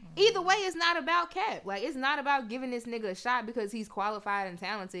legacy. Either way, it's not about Cap. Like, it's not about giving this nigga a shot because he's qualified and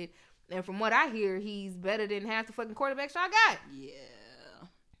talented. And from what I hear, he's better than half the fucking quarterbacks y'all got. Yeah.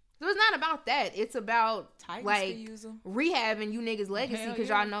 So it's not about that. It's about Titans like rehabbing you niggas' legacy because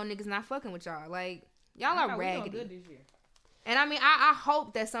y'all know niggas not fucking with y'all. Like, y'all are raggedy. Good this year. And I mean, I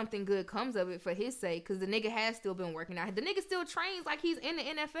hope that something good comes of it for his sake, because the nigga has still been working out. The nigga still trains like he's in the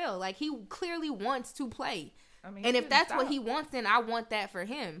NFL. Like, he clearly wants to play. I mean, and if that's what he wants, then I want that for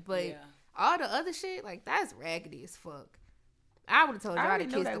him. But all the other shit, like, that's raggedy as fuck. I would have told y'all to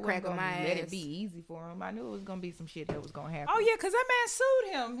kiss the crack of my ass. Let it be easy for him. I knew it was gonna be some shit that was gonna happen. Oh yeah, because that man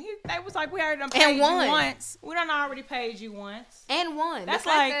sued him. They was like, we already done paid you once. We done already paid you once and won. That's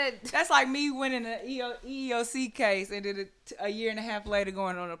that's like me winning an EEOC case and then a year and a half later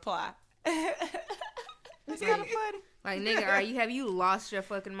going on apply. That's kind of funny. Like, nigga, have you lost your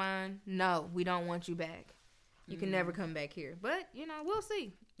fucking mind? No, we don't want you back. You can never come back here. But, you know, we'll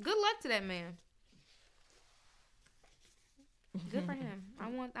see. Good luck to that man. Good for him. I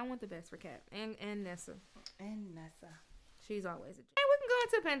want the best for Cap and Nessa. And Nessa. She's always a. Hey, we can go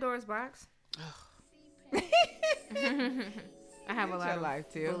into Pandora's box. I have a lot of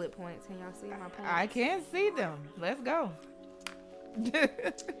life too. bullet points. Can y'all see my points? I can't see them. Let's go. We You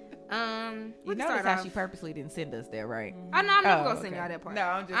can notice start how off. she purposely didn't send us there, right? I'm never gonna Oh, send okay. y'all that part. No,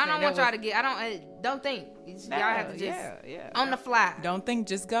 I'm just I don't saying want that y'all to get. Don't think. Y'all have to just yeah. on the fly. Don't think,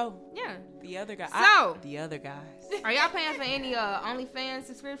 just go. Yeah. The other guy. So- the other guys. Are y'all paying for any OnlyFans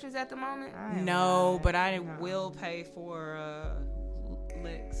subscriptions at the moment? I am No, not. but I No. will pay for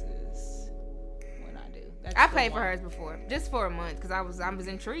Lexus when I do. That's I the paid for one. hers before, just for a month, because I was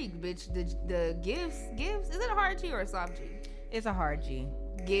intrigued, bitch. The gifts. Is it a hard G or a soft G? It's a hard G.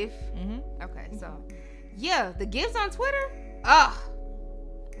 GIF. Mm-hmm. Okay, so yeah, the gifts on Twitter. Ugh,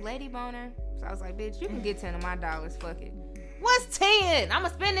 Lady Boner. So I was like, bitch, you can get 10 of my dollars. Fuck it. What's 10? I'ma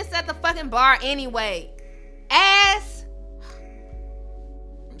spend this at the fucking bar anyway. Ass.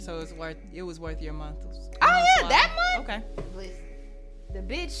 So it was worth your month. Oh yeah, that month. Okay. Listen, the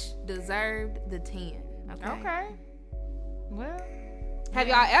bitch deserved the 10. Okay. Okay. Well, Have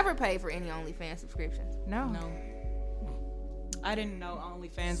y'all ever paid for any OnlyFans subscriptions? no. No. I didn't know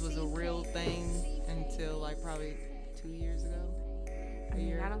OnlyFans was a real thing until like probably 2 years ago.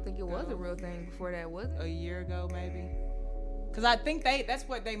 I don't think it was a real thing before that, was it? A year ago, maybe. Because I think that's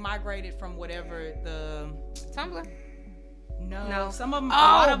what they migrated from whatever the. Tumblr. No. Some of them.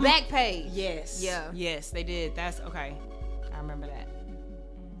 Oh, Backpage. Yes. Yeah. Yes, they did. That's okay. I remember that.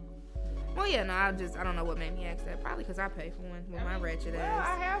 Well, yeah, no, I don't know what made me ask that. Probably because I pay for one with my wretched Well, ass.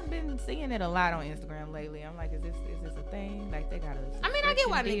 I have been seeing it a lot on Instagram lately. I'm like, is this a thing? Like they got a. I mean, I get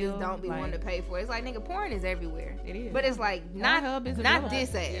why subscription niggas deal? don't be Like, wanting to pay for it. It's like, nigga, porn is everywhere. It is. But it's like, not Pornhub is not available.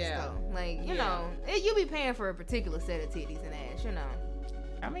 this ass, Yeah. though. Like, you Yeah. know, you be paying for a particular set of titties and ass, you know.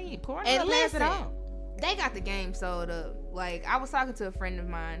 I mean, porn And has listen, it all. they got the game sold up. Like, I was talking to a friend of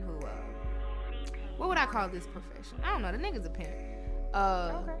mine who, what would I call this profession? I don't know. The nigga's a pimp.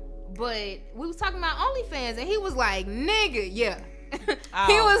 Okay. But we was talking about OnlyFans, and he was like, nigga, yeah. He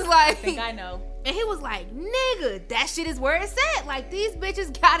Oh, was like, I think I know. and he was like, nigga, that shit is where it's at. Like, these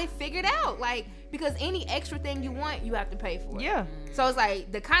bitches got it figured out. Like, because any extra thing you want, you have to pay for it. Yeah. So it's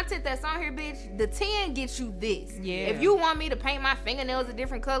like, the content that's on here, bitch, the 10 gets you this. Yeah. If you want me to paint my fingernails a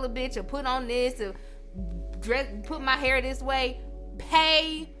different color, bitch, or put on this, or put my hair this way,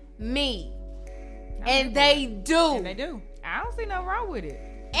 pay me. And they do. And they do. I don't see nothing wrong with it.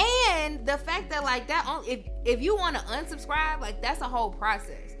 And the fact that, like, that, if you want to unsubscribe, like, that's a whole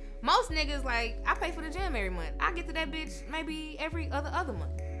process. Most niggas, like, I pay for the gym every month. I get to that bitch maybe every other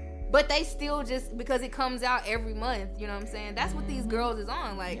month. But they still just, because it comes out every month, you know what I'm saying? That's what these girls is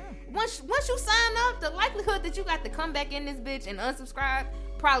on. Like, once you sign up, the likelihood that you got to come back in this bitch and unsubscribe,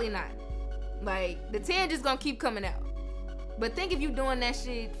 probably not. Like, the 10 just gonna keep coming out. But think if you doing that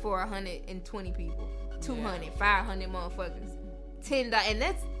shit for 120 people, 200, 500 motherfuckers. $10, and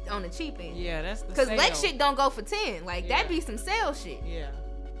that's on the cheap end. Yeah, that's the Because sale. Lex shit don't go for 10. Like, Yeah. that be some sale shit. Yeah.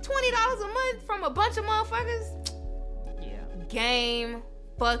 $20 a month from a bunch of motherfuckers. Yeah. Game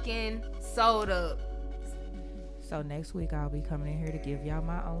fucking sold up. So next week I'll be coming in here to give y'all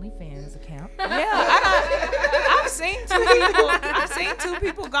my OnlyFans account. I've seen two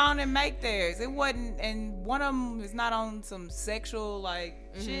people gone and make theirs. It wasn't, and one of them is not on some sexual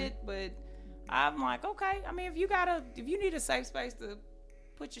shit, but I'm like, okay. I mean, if you need a safe space to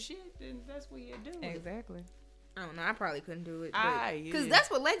put your shit, then that's what you do. Exactly. I don't know. I probably couldn't do it. Aye, Because yeah. that's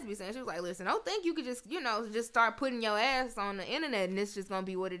what Lex be saying. She was like, listen, don't think you could just, just start putting your ass on the internet and it's just going to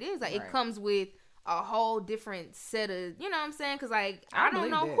be what it is. Like, Right. it comes with a whole different set of, you know what I'm saying? Because, like, I don't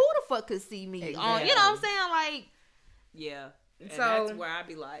believe know that. who the fuck could see me on, Exactly. you know what I'm saying? Like, Yeah. And So- that's where I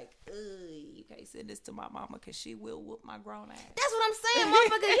be like, ugh, you can't send this to my mama because she will whoop my grown ass. that's what I'm saying,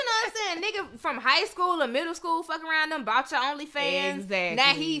 motherfucker. You know what I'm saying? Nigga from high school or middle school fucking around them, bought your OnlyFans. Exactly.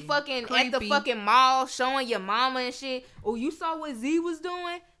 Now he fucking at the Creepy. fucking mall showing your mama and shit. Oh, you saw what Z was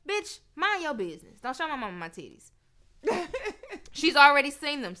doing? Bitch, mind your business. Don't show my mama my titties. She's already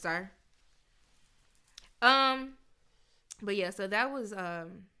seen them, sir. But yeah, so that was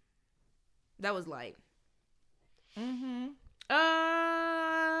light. Mm-hmm.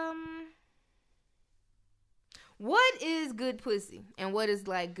 What is good pussy and what is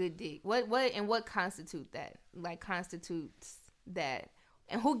like good dick? What constitutes that?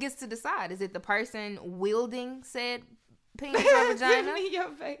 And who gets to decide? Is it the person wielding said penis or vagina, in your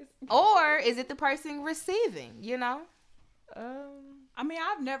face. or is it the person receiving? You know? I mean,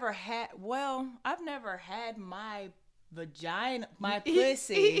 I've never had my vagina, my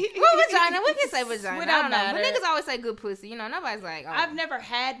pussy. Well, vagina. We can say vagina. It I don't don't know. But matter. niggas always say good pussy. You know, nobody's like, oh. I've never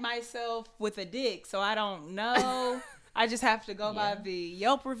had myself with a dick, so I don't know. I just have to go by the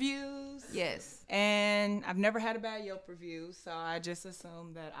Yelp reviews. Yes. And I've never had a bad Yelp review, so I just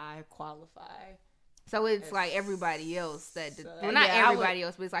assume that I qualify. So it's like everybody else that, well, yeah, not everybody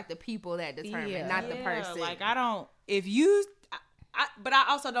else, but it's like the people that determine, not the person. Like, I don't, if you, but I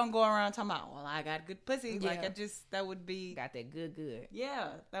also don't go around talking about, well, I got good pussy. Yeah. Like, that would be. Got that good. Yeah.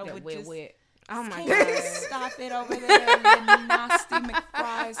 That would wet, just. wet. Oh my Can God. you stop it over there, you nasty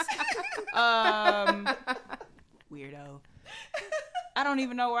McFries? Weirdo. I don't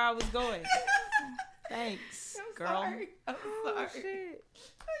even know where I was going. Thanks, girl. I'm sorry.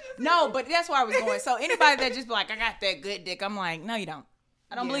 No, but that's where I was going. So anybody that just be like, I got that good dick, I'm like, no, you don't.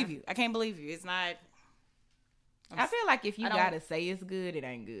 I don't believe you. I can't believe you. It's not. I feel like if you I don't- gotta say it's good, it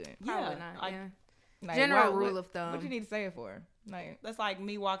ain't good. Probably Yeah, not. like, Yeah. Like, General what- rule of thumb. What you need to say it for? Like, that's like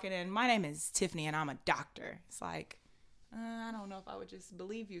me walking in. My name is Tiffany, and I'm a doctor. It's like, I don't know if I would just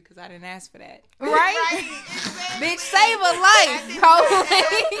believe you because I didn't ask for that. Right? Bitch, save a life, Cole.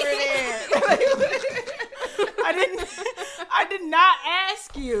 I did not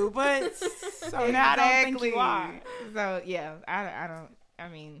ask you, but so now I don't think you are. So yeah, I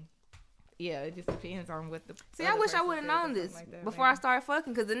mean, yeah, it just depends on what the. See, I wish I would have known this before I started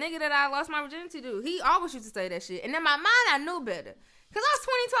fucking, because the nigga that I lost my virginity to, he always used to say that shit. And in my mind, I knew better. Because I was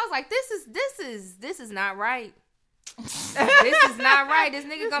 22, I was like, this is not right. This is not right. This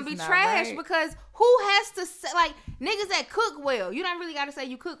nigga gonna be trash right. because who has to say, like, niggas that cook well, you don't really gotta say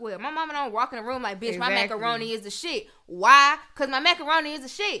you cook well. My mama don't walk in the room like, bitch, my Exactly. macaroni is the shit. Why? Because my macaroni is the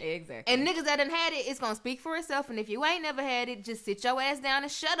shit. Exactly. And niggas that done had it, it's gonna speak for itself. And if you ain't never had it, just sit your ass down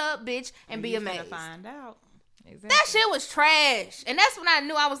and shut up, bitch, and be You're gonna amazed. find out. Exactly. That shit was trash. And that's when I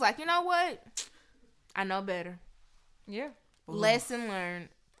knew. I was like, you know what? I know better. Yeah. Lesson learned.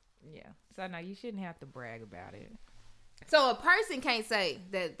 Yeah. So no, you shouldn't have to brag about it. So a person can't say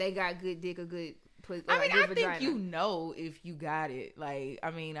that they got good dick or good pussy. I mean, good I vagina, think you know if you got it. Like, I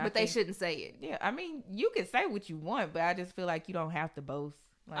mean, but they shouldn't say it. Yeah, I mean, you can say what you want, but I just feel like you don't have to boast.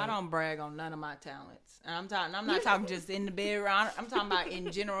 Like, I don't brag on none of my talents. And I'm not talking just in the bedroom. I'm talking about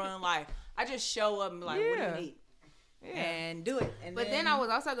in general in life. I just show up and be like, what do Yeah. you need? Yeah. And do it. And But then I was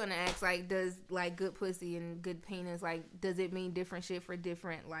also gonna ask, like, does like good pussy and good penis, like, does it mean different shit for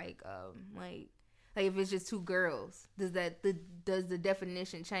different, like if it's just two girls, does the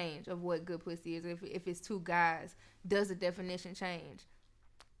definition change of what good pussy is? If it's two guys, does the definition change?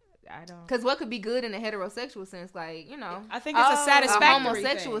 I don't. Because what could be good in a heterosexual sense, like, you know, I think it's a a satisfactory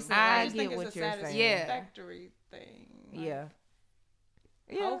homosexual thing. sense. I just get think what it's a you're saying. satisfactory thing. Like, Yeah.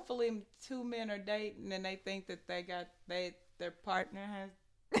 Yeah. Hopefully, two men are dating and they think that their partner has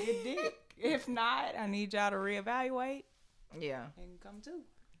good dick. If not, I need y'all to reevaluate Yeah. and come too.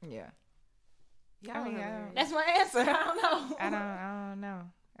 Yeah. Y'all I mean, have I a- don't- That's my answer. I don't know.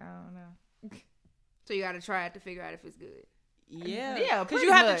 I don't know. So you got to try it to figure out if it's good. Yeah, Yeah, because pretty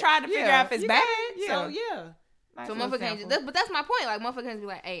you have much. to try to figure Yeah, out if it's you bad. gotta- So yeah. yeah, Nice So little motherfucker can't sample. but that's my point. Like, motherfucker can't be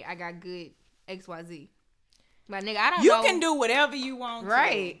like, hey, I got good XYZ. Like, nigga, I don't you know. can do whatever you want.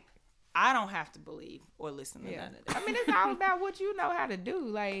 Right. To. I don't have to believe or listen to Yeah. none of that. I mean, it's all about what you know how to do.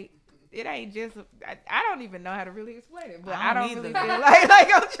 Like, it ain't just. I don't even know how to really explain it, but I I don't don't really either. feel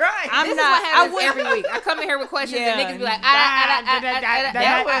like I'm trying. I'm This not- is what happens I would- every week. I come in here with questions and niggas be like,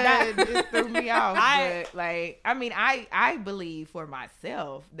 that just threw me off. I- But like, I mean, I believe for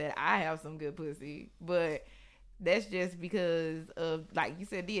myself that I have some good pussy, but that's just because of, like you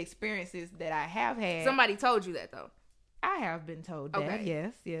said, the experiences that I have had. Somebody told you that, though. I have been told that.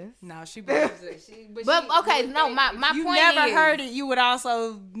 Okay. Yes. No, she believes it. But, okay, no, my you point never is, heard it. You would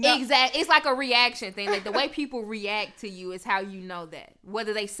also know. Exactly. It's like a reaction thing. Like, the way people react to you is how you know that.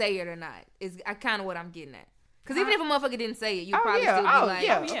 Whether they say it or not is kind of what I'm getting at. Because even if a motherfucker didn't say it, you'd probably still be like,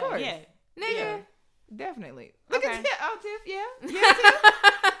 yeah, Oh, yeah, of course. yeah. nigga. Yeah, definitely. Look Okay. at Tiff. Oh, Tiff, yeah. Yeah, Tiff.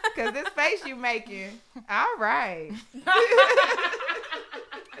 Because this face you making. All right.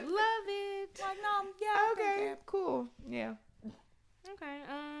 Love it. Like, no, yeah, Okay, cool. Yeah. Okay,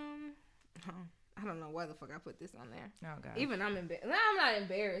 I don't know why the fuck I put this on there. Oh, God. Even I'm embarrassed. No, I'm not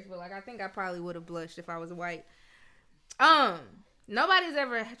embarrassed, but like, I think I probably would have blushed if I was white. Nobody's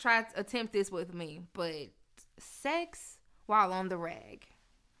ever tried to attempt this with me, but sex while on the rag.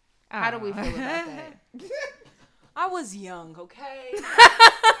 How do we feel about that? I was young, okay? A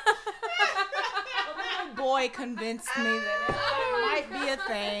little boy convinced me that it might be a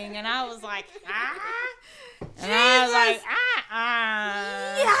thing, and I was like, And I was like,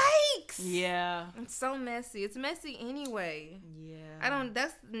 Yikes! Yeah. It's so messy. It's messy anyway. Yeah.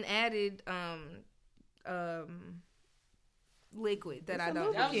 That's an added liquid that It's I a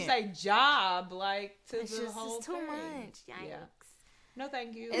don't. I would use. say job, like to It's the just whole it's too thing. much. Yikes. Yeah. No,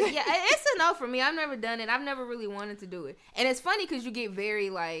 thank you. Yeah, it's a no for me. I've never done it. I've never really wanted to do it. And it's funny because you get very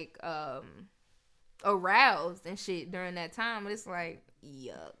like aroused and shit during that time. But it's like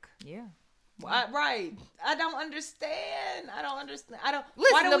yuck. Yeah. Right. I don't understand. I don't. Listen,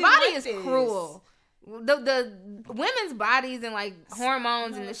 why do the we body want is this? cruel. The women's bodies and like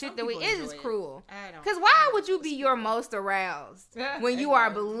hormones and the shit some that we people it enjoy is it. cruel. I don't. Because why would you be your most aroused when you are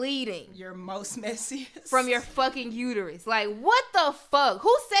bleeding You're most messiest from your fucking uterus? Like, what the fuck?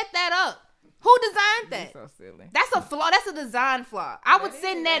 Who set that up? Who designed that? So silly. That's a flaw. That's a design flaw. I would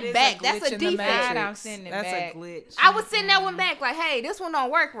send that is back. a That's glitch a in the defect. matrix. I'm sending it That's back. a glitch. I would send that one back. Like, hey, this one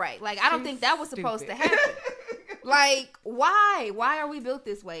don't work right. Like, I don't think that was supposed to happen. Like, why? Why are we built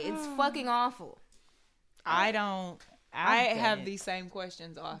this way? It's fucking awful. I don't. I have these same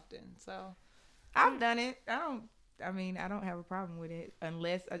questions often. So I've done it. I don't have a problem with it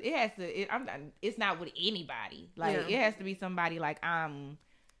unless it has to. It's not with anybody. Like it has to be somebody like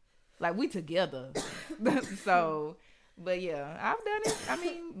we together. So, but yeah, I've done it. I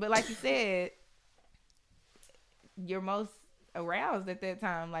mean, but like you said, you're most aroused at that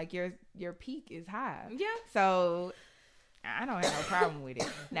time. Like your peak is high. Yeah. So I don't have no problem with it.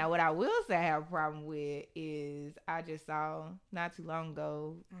 Now, what I will say I have a problem with is I just saw not too long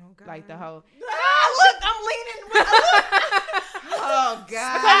ago, like the whole. look, I'm leaning. Oh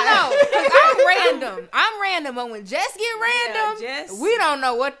God! I know. I'm random, but when Jess get random, Jess. we don't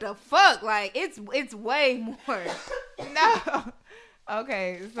know what the fuck. Like it's way more. No.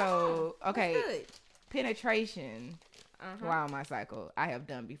 Okay, so Good. penetration while on my cycle I have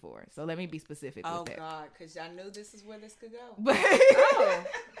done before. So let me be specific Oh with that. God, because I knew this is where this could go. But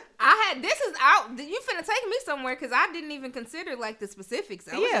This is out. You finna take me somewhere because I didn't even consider like the specifics.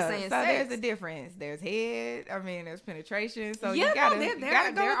 I was just saying so sex. there's a difference. There's head. I mean, there's penetration. So Yeah, you gotta, no, you there gotta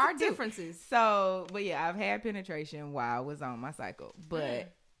go there with are the two. differences. So, but yeah, I've had penetration while I was on my cycle.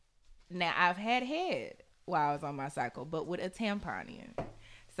 But now I've had head while I was on my cycle, but with a tampon in.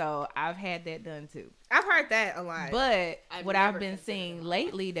 So I've had that done too. I've heard that a lot. But what I've never been considered seeing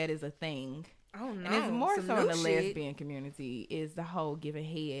lately that is a thing, oh no, and it's more some so in new the shit. lesbian community, is the whole giving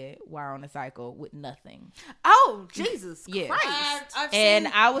head while on a cycle with nothing. Oh Jesus Yeah. Christ! I've And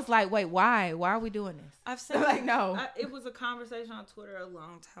seen, I was like, wait, why? Why are we doing this? I've seen like, no. it was a conversation on Twitter a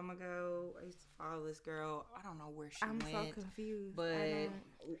long time ago. I used to follow this girl. I don't know where she I'm went, so confused. but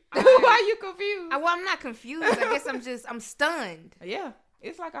Why are you confused? Well, I'm not confused. I guess I'm stunned. Yeah.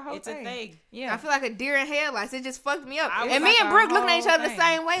 It's like a whole it's thing. a thing. Yeah. I feel like a deer in headlights. It just fucked me up. I was And me like and a Brooke looking at each whole other the thing.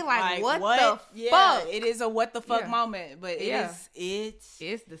 same way, like what the Yeah, fuck? it is a what the fuck Yeah. moment, but Yeah. it's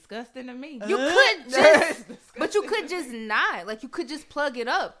It's disgusting to me. You could just, but you could just not. Like you could just plug it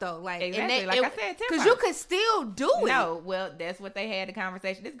up though. Like Exactly, and like I said, because tampons. you could still do it. No, well, that's what they had the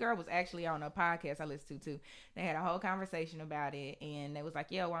conversation. This girl was actually on a podcast I listened to too. They had a whole conversation about it, and they was like,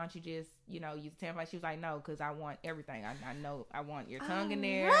 "Yeah, why don't you just, use tampon?" She was like, "No, because I want everything. I know I want your tongue in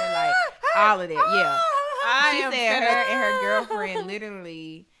there, like all of that." Yeah, she said her and her girlfriend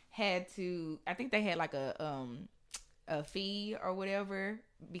literally had to. I think they had like a fee or whatever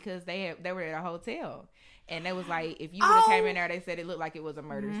because they were at a hotel. And they was like, if you would have came in there, they said it looked like it was a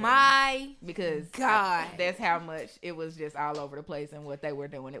murder scene. My Because God. that's how much it was just all over the place and what they were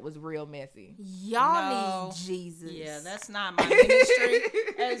doing. It was real messy. y'all No. need Jesus. Yeah, that's not my ministry.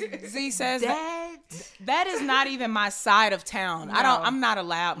 As Z says, that is not even my side of town. No. I'm not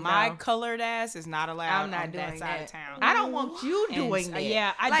allowed. My No. colored ass is not allowed I'm not on doing that side that. of town. I don't want you And doing so- that.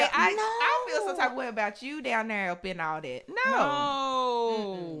 yeah, I like, don't- I feel some type of way about you down there up in all that.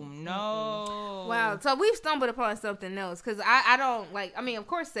 No. Wow. So we've stumbled upon something else because I don't like. I mean, of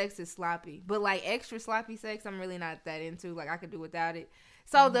course, sex is sloppy, but like extra sloppy sex, I'm really not that into. Like I could do without it.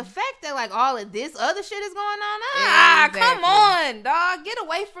 So the fact that like all of this other shit is going on, Exactly. come on, dog, get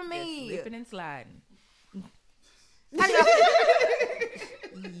away from me. Slipping and sliding.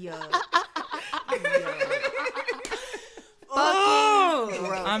 How do y'all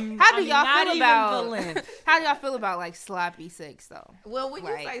fucking gross. How do y'all feel about? How do y'all feel about like sloppy sex though? Well, when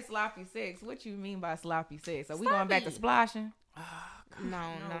Like- you say sloppy sex, what you mean by sloppy sex? Are we going back to splashing?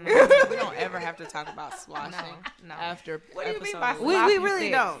 No. We don't ever have to talk about sloshing No. after. What do you mean episode by one. We sloppy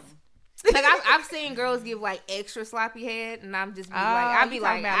really sex? don't. Like I've seen girls give like extra sloppy head, and I'm just be like, I'd be you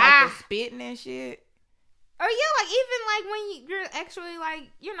like, talking about like ah. the spitting and shit. Or yeah, like even like when you're actually like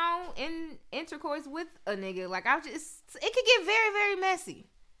in intercourse with a nigga, like it could get very very messy.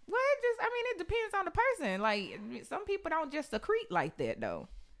 Well, it depends on the person. Like some people don't just secrete like that though.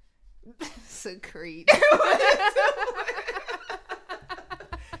 Secrete.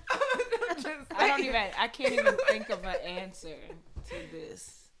 I I can't even think of an answer to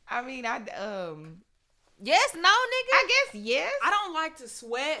this. I mean, Yes, no, nigga. I guess yes. I don't like to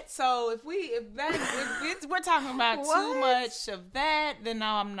sweat, so if we're talking about too much of that, then no,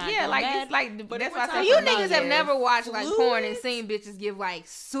 I'm not. Yeah, doing like that. it's like But that's if why I we're said So you for niggas have yes. never watched like porn and Fluids? seen bitches give like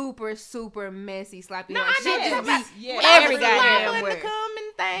super, super messy sloppy. No, hands. I Shit know just just be yeah, every Saliva goddamn and the where. cum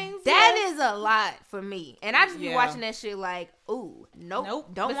and things. That is a lot for me, and I just be Yeah. watching that shit like, ooh,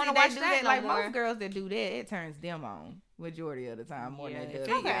 nope, don't But want see, to watch they do that no like more. most girls that do that, it turns them on majority of the time more than it does.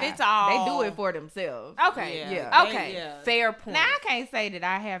 If the guys. it's all, They do it for themselves. Okay, Yeah. okay, Yeah. fair point. Now I can't say that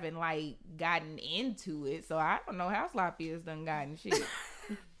I haven't like gotten into it, so I don't know how sloppy it's done gotten shit.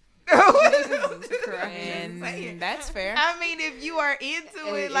 and that's fair. I mean, if you are into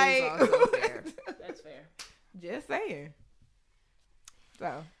It it, is like also fair. That's fair. just saying.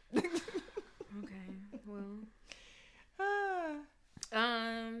 So, Okay, well,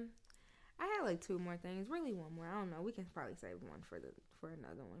 I had like two more things. Really, one more. I don't know. We can probably save one for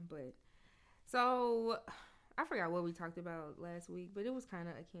another one. But so I forgot what we talked about last week, but it was kind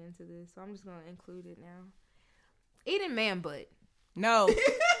of akin to this, so I'm just gonna include it now. Eating man butt. No.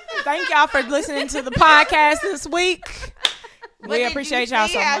 Thank y'all for listening to the podcast this week. We appreciate y'all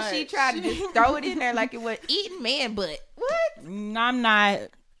so how much. she tried to just throw it in there like it was eating man butt. What? I'm not.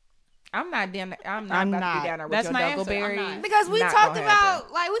 I'm not down. I'm not I'm about to not. be down there with That's your my answer. I'm Duckleberry. not. Because we Not talked gonna about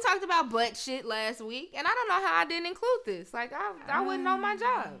happen. we talked about butt shit last week, and I don't know how I didn't include this. Like I wouldn't know my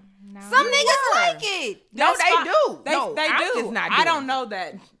job. No. Some niggas like it. No, That's they fine. do. They No, I'm do. just not I doing don't it. know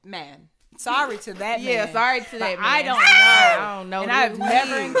that man. Sorry to that Yeah, man. sorry to that But man. I don't know. I don't know. And I've who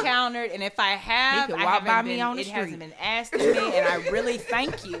never he is. encountered. And if I have, He could I walk haven't by been, me on the it hasn't street. been asked of me, and I really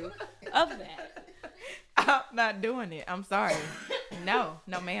thank you of that. I'm not doing it. I'm sorry. No,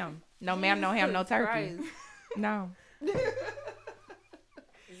 ma'am. No, ma'am, no ham, no turkey. Christ. No.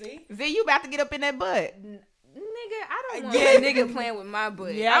 See? Z, you about to get up in that butt. Nigga, I don't want Yeah. a nigga playing with my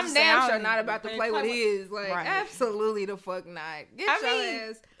butt. Yeah, I'm I'm damn saying, sure not about to play with his. Like, Right. absolutely the fuck not. Get I your mean,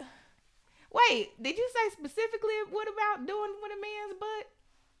 ass. Wait, did you say specifically what about doing with a man's butt?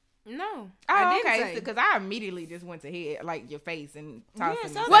 No. Oh, I didn't okay. say. Because I immediately just went to head, like your face and tossing. Yeah,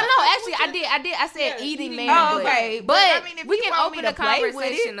 it. so Well, no, actually, I did. I said Yeah, eating eating man Oh, butt. okay. But I mean, if we you can want me open a to play with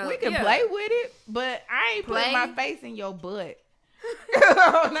conversation it, up. we can Yeah. play with it. But I ain't Play? putting my face in your butt.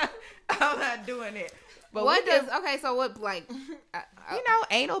 I'm not doing it. But What we does can, okay? So what like? you know,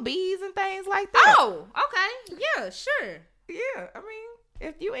 anal bees and things like that. Oh, okay, yeah, sure. Yeah, I mean,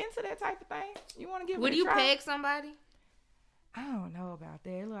 if you into that type of thing, you want to give Would it a you try. peg somebody? I don't know about that.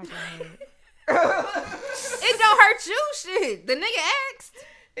 It look like I had. It don't hurt you, shit. The nigga asked.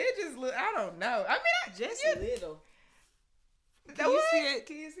 It just look. I don't know. I mean, Just yeah, a little. the Can you what? see it?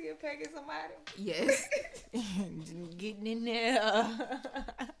 Can you see it pegging somebody? Yes, Getting in there.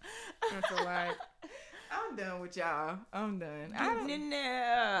 that's a lot. I'm done with y'all. I'm done. I, Getting don't, in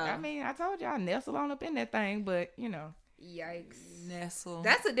there. I mean, I told y'all nestle on up in that thing, but you know. Yikes. Nestle.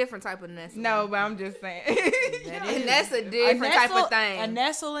 That's a different type of nestle. No, but I'm just saying. That and is. that's a different type of thing. A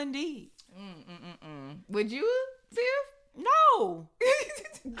nestle indeed. Would you, Tiff? No.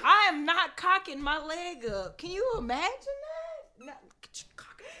 I am not cocking my leg up. Can you imagine that? No.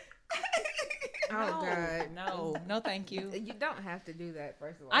 Oh, God. No, thank you. You don't have to do that,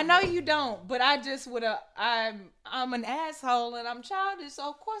 first of all. I know you don't, but I just would have. I'm an asshole and I'm childish, so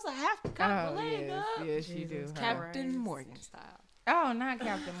of course I have to cock my leg up. Yes, you do. Jesus huh? Captain Christ. Morgan style. Oh, not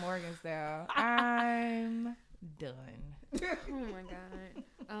Captain Morgan style. I'm done. Oh my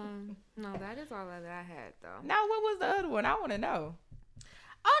God. No, that is all that I had though. Now, what was the other one? I want to know.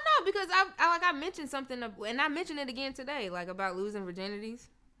 Oh no, because I mentioned something, and I mentioned it again today, like about losing virginities.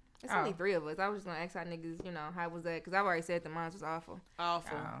 It's only 3 of us. I was just gonna ask how niggas, you know, how was that? Because I've already said the mine was awful.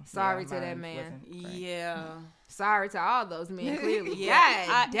 Awful. Sorry to that man. wasn't great. Yeah. Sorry to all those men. Clearly, Yeah.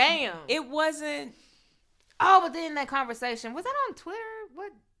 God damn. It wasn't. Oh, but then that conversation was that on Twitter?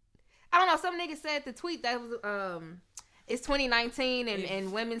 What? I don't know. Some nigga said the tweet that was it's 2019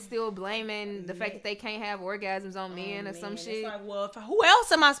 and women still blaming the fact that they can't have orgasms on men or some shit. It's like, well, who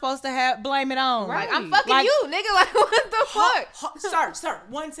else am I supposed to blame it on? Right. Like, I'm fucking Like- you, nigga. Like, what the fuck? Sir,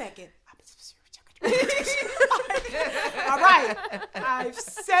 1 second. All right. I've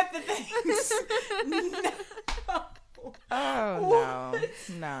said the things. No. Oh,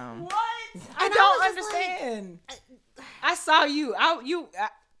 no. What? I And I don't was just understand. I saw you.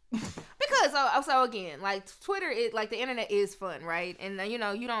 Because so again, like Twitter is like the internet is fun, right? And you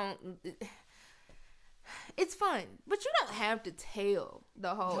know you don't. It's fun, but you don't have to tell the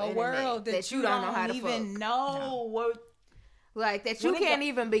whole the internet world that you don't know how to even fuck. know what. Like that you When it can't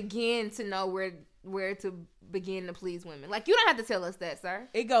even begin to know where where to begin to please women. Like, you don't have to tell us that, sir.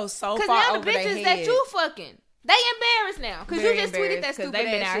 It goes so Because far now over the their bitches head. that you fucking, they embarrassed now. Because you just tweeted that stupid they've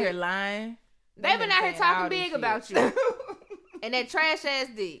been ass out shit. here lying. They've been out here saying all talking this big shit. about you. And that trash ass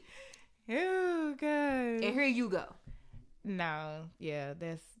dick. Oh god. And here you go. No, yeah,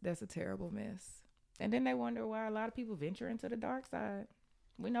 that's a terrible mess. And then they wonder why a lot of people venture into the dark side.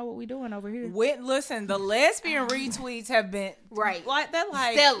 We know what we doing over here. Listen, the lesbian retweets have been Right. like they're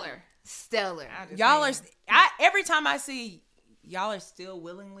like Stellar. y'all are. Every time I see y'all are still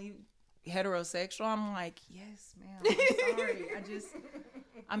willingly heterosexual, I'm like, yes, ma'am.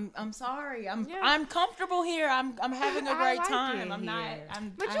 I'm sorry. I'm sorry. I'm comfortable here. I'm having a great like time. it I'm not. here.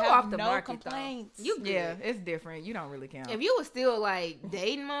 But I you have off the no market, complaints. though. You good. Yeah, it's different. You don't really count. If you was still like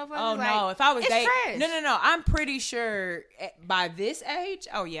dating motherfuckers, Oh like, no! If I was it's dating, trash. no. I'm pretty sure by this age,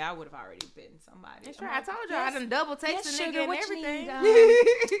 oh yeah, I would have already been somebody. That's right. I told you I done double texted yes, nigga sugar, and what you everything.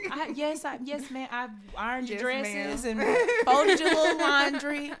 need? Yes, man. I've ironed your Yes, dresses ma'am. and folded your little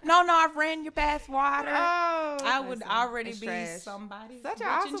laundry. No, I've ran your bath water. Oh, I would already It's be trash. somebody. such an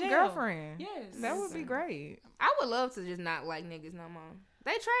bitch in awesome jail. girlfriend. Yes, That would be great. I would love to just not like niggas no more.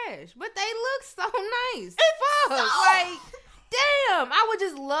 They trash, but they look so nice. Fuck, like, damn. I would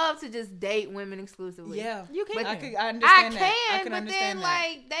just love to just date women exclusively. Yeah, You can. I understand I that. can, can but understand then that.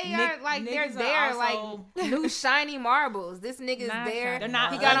 like they are like they're niggas are there also- like new shiny marbles. This nigga's Not there. shiny They're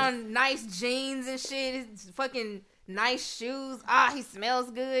not He got ugly. on nice jeans and shit. His fucking nice shoes. He smells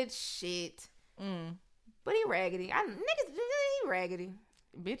good. Shit. But he raggedy. He raggedy.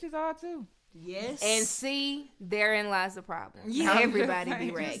 Bitches are too. Yes, And see, therein lies the problem. Yeah, Everybody be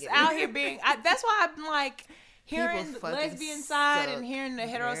just raggedy. out here being. That's why I'm like hearing People the fucking lesbian side suck. and hearing the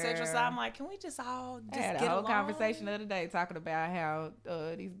heterosexual Girl. side. I'm like, can we just all just I had a get whole along? conversation the other day talking about how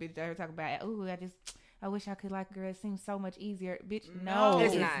these bitches out here talking about, I wish I could like a girl. It seems so much easier. Bitch, no,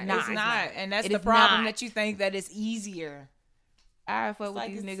 It's it's not. not. It's not, and that's It the is problem not. that you think that it's easier. I fuck with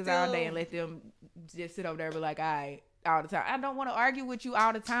like these it's niggas all day still- and let them just sit over there and be like, all the time. I don't want to argue with you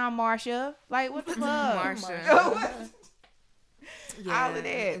all the time, Marsha. Like, what the fuck? Marsha. All of that.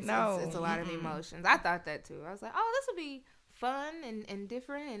 It's, No. it's a lot of emotions. I thought that too. I was like, oh, this would be fun and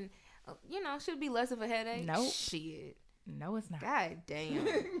different and, should be less of a headache. Nope. Shit. No, it's not. God damn.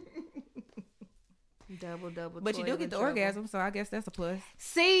 Double. But you do get the orgasm, so I guess that's a plus.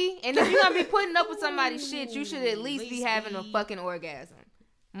 See? And if you're going to be putting up with somebody's shit, you should at least be having a fucking orgasm.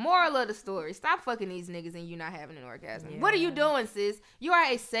 Moral of the story: stop fucking these niggas and you not having an orgasm. Yeah. What are you doing, sis? You are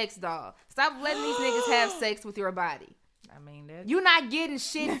a sex doll. Stop letting these niggas have sex with your body. I mean, that's You not getting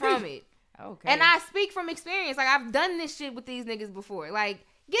shit from it. okay. And I speak from experience. Like, I've done this shit with these niggas before. Like,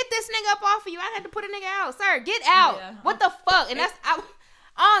 get this nigga up off of you. I had to put a nigga out. Sir, get out. Yeah. What the fuck? And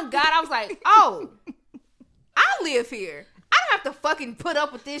on God, I was like, oh, I live here. I don't have to fucking put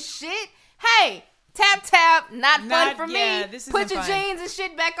up with this shit. Hey, tap, not fun for yeah, me. this isn't Put your fun. jeans and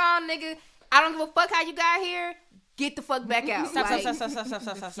shit back on, nigga. I don't give a fuck how you got here. Get the fuck back out. Stop. Excuse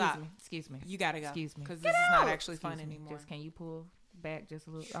me. Excuse me. You gotta go. Excuse me. Because this is not out. actually fun Excuse me. anymore. Just can you pull back just a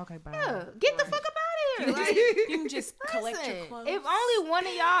little? Okay, bye. Yeah, get the fuck up out of here. Like, You can just collect your listen, clothes. if only one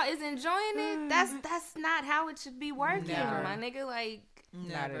of y'all is enjoying it, that's not how it should be working, Never. my nigga. Like,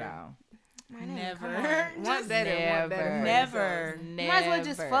 Not at all. my nigga, Never. come on. One Just better, one better. for Never. yourself. You might as well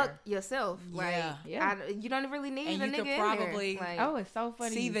just Never. fuck yourself. Like, Yeah. you don't really need And a you nigga could in probably- there. Like, Oh, it's so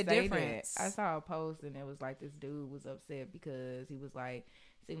funny. See you the say difference. That. I saw a post and it was like this dude was upset because he was like,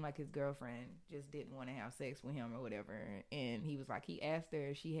 seemed like his girlfriend just didn't want to have sex with him or whatever, and he was like, he asked her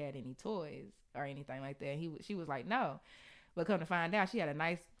if she had any toys or anything like that. She was like, no, but come to find out, she had a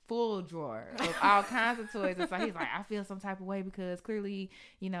nice full drawer of all kinds of toys. And so he's like, I feel some type of way because clearly,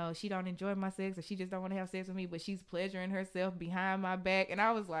 she don't enjoy my sex or she just don't want to have sex with me, but she's pleasuring herself behind my back. And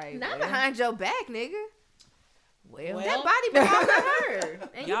I was like, not well, behind your back, nigga. well, That body belongs to her,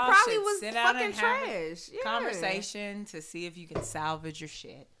 and you Y'all probably should was sit down fucking and have a trash. Yeah. Conversation to see if you can salvage your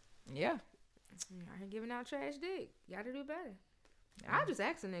shit. yeah. I ain't giving out trash dick. Gotta do better. I'll just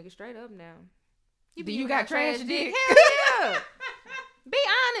ask a nigga straight up now. Do you got trash dick? Hell yeah. Be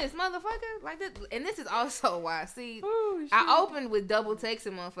honest, motherfucker. Like this, and this is also why. See, Ooh, I opened with double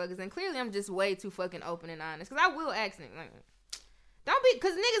texting motherfuckers, and clearly I'm just way too fucking open and honest. Cause I will ask niggas, like, don't be,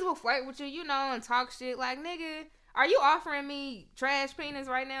 cause niggas will flirt with you, and talk shit. Like, nigga, are you offering me trash penis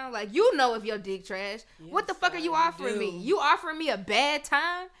right now? Like, if your dick trash. What the fuck are you offering me? You offering me a bad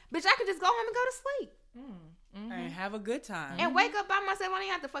time? Bitch, I could just go home and go to sleep. And have a good time. And wake up by myself. I don't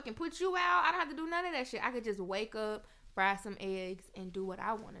even have to fucking put you out. I don't have to do none of that shit. I could just wake up, fry some eggs, and do what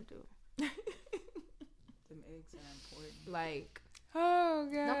I want to do. Them eggs are important. Like, Oh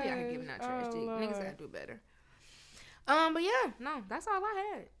god. don't be out here giving out trash dick. Lord. Niggas gotta do better. But yeah, no, that's all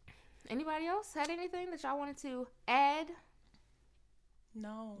I had. Anybody else had anything that y'all wanted to add?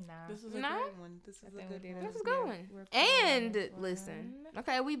 No. Nah. This is a No? great one. This is a think good we did one. This is a good one. we're And close. listen,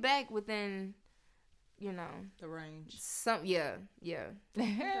 okay, we back within, The range. some yeah.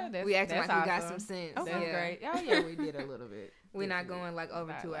 That's, We acting that's like we got awesome. some sense. That's Yeah. great. Oh yeah, we did a little bit. We're this not week. going like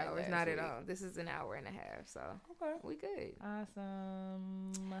over Not 2 like hours. last Not at week. all. This is an hour and a half, so Okay. we good.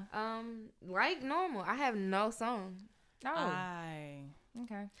 Awesome. Like normal, I have no song. Oh,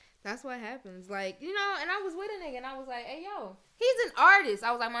 okay. That's what happens. Like, you know, and I was with a nigga and I was like, hey, yo, he's an artist.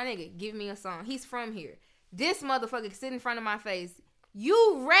 I was like, my nigga, give me a song. He's from here. This motherfucker sit in front of my face.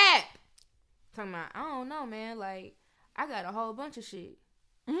 You rap. Talking about, I don't know, man. Like, I got a whole bunch of shit.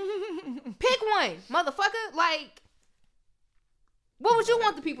 Pick one, motherfucker. Like, what would you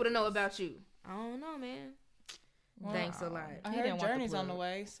want the people to know about you? I don't know, man. Well, Thanks a lot. I He heard didn't want the Journey's on the plug.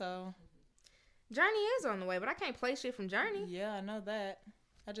 way, so Journey is on the way, but I can't play shit from Journey. yeah, I know that.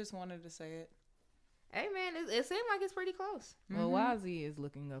 I just wanted to say it. Hey, man, it seemed like it's pretty close. Well, while Z is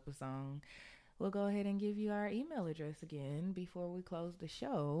looking up a song, we'll go ahead and give you our email address again before we close the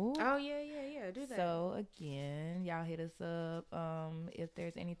show. Oh, yeah, do that. So again, y'all hit us up. If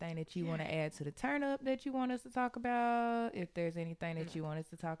there's anything that you want to add to the turn up that you want us to talk about, if there's anything that you want us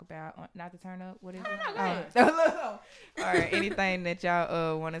to talk about, not the turn up, what is it? no, go ahead. Or anything that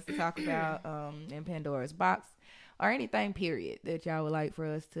y'all want us to talk about in Pandora's box, or anything period that y'all would like for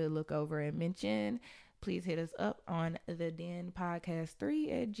us to look over and mention, please hit us up on the Den Podcast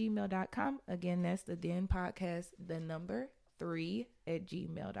 3@gmail.com. Again, that's the Den Podcast, the number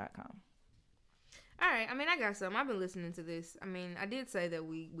 3@gmail.com. All right. I mean, I got some. I've been listening to this. I mean, I did say that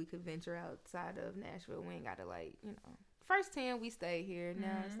we could venture outside of Nashville. We ain't got to, like, you know, first 10 we stay here.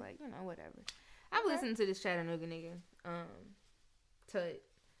 Now it's like, you know, whatever. I've listened to this Chattanooga nigga, Tut.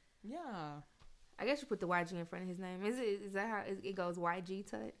 Yeah. I guess you put the YG in front of his name. Is that how it goes? YG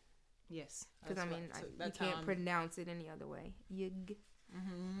Tut? Yes. Because I mean, you that's can't how I'm- pronounce it any other way. Yug.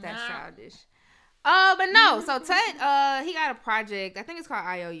 Mhm. That's childish. But no. So Tut, he got a project. I think it's called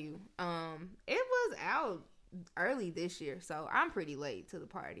IOU. It was out early this year, so I'm pretty late to the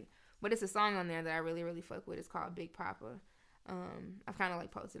party. But it's a song on there that I really, really fuck with. It's called Big Papa. I've kind of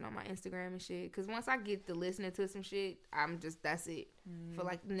like posted on my Instagram and shit. Cause once I get to listening to some shit, that's it for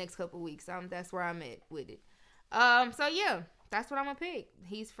like the next couple weeks. That's where I'm at with it. So yeah, that's what I'm gonna pick.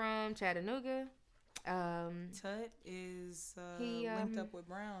 He's from Chattanooga. Tut is linked up with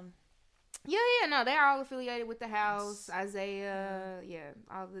Brown. Yeah, no, they're all affiliated with the House, Isaiah,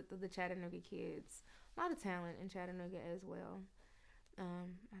 all the Chattanooga kids. A lot of talent in Chattanooga as well.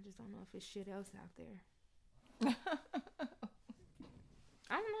 I just don't know if it's shit else out there.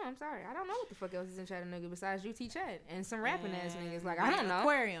 I don't know. I'm sorry. I don't know what the fuck else is in Chattanooga besides UT Chat and some rapping ass niggas. Like, I don't know.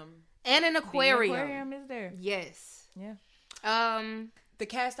 Aquarium. And an aquarium. The aquarium is there. Yes. Yeah. The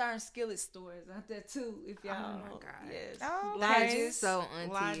cast iron skillet store is out there too. If y'all, Oh my God. yes, Oh, That's okay. so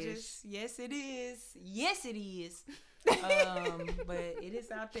auntie-ish. Lodges. Yes, it is. Yes, it is. But it is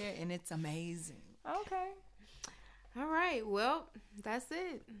out there and it's amazing. Okay. All right. Well, that's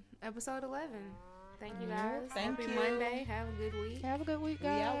it. Episode 11. Thank you guys. Thank Happy you. Monday. Have a good week. Have a good week, We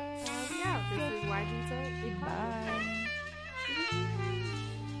out. guys. We out. This is YG Tech. Big Papa. Bye.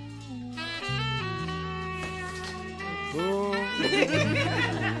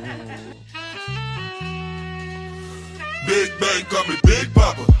 Big Bang, call me Big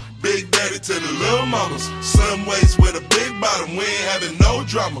Papa. Big Daddy to the little mamas. Some ways with a big bottom, we ain't having no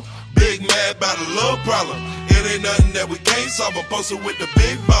drama. Big mad about a little problem. It ain't nothing that we can't solve. I'm posted with the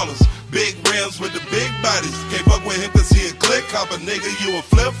big ballers. Big rims with the big bodies. Can't fuck with him cause he a click hopper. Nigga, you a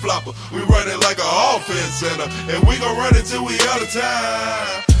flip flopper. We run it like a offense center. And we gon' run it till we out of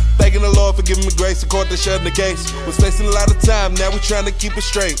time. Thanking the Lord for giving me grace, the court that shut the case. Was facing a lot of time, now we trying to keep it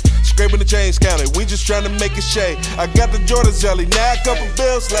straight. Scraping the change counter, we just trying to make it shake. I got the Jordan jelly, now a couple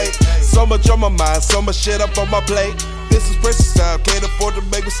bills late. So much on my mind, so much shit up on my plate. This is precious time, can't afford to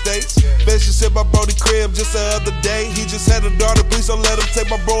make mistakes. Bitch just hit my brody crib just the other day. He just had a daughter, please don't let him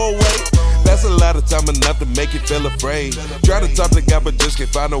take my bro away. That's a lot of time enough to make you feel afraid. Try to talk to God but just can't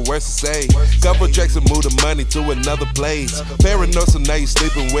find no words to say. Couple tracks and move the money to another place. Paranoid, so now you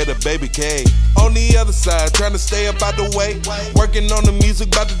sleeping with a baby K. On the other side, trying to stay up out the way. Working on the music,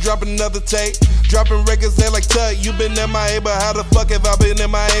 about to drop another tape. Dropping records, they like Tut, you been MIA, but how the fuck have I been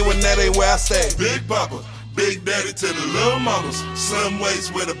MIA when that ain't where I stay? Big Papa. Big Daddy to the little mamas. Some ways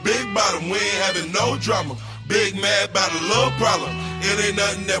with a big bottom, we ain't having no drama. Big mad about a little problem. It ain't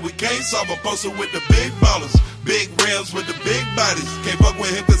nothing that we can't solve. I'm posted with the big ballers. Big rims with the big bodies. Can't fuck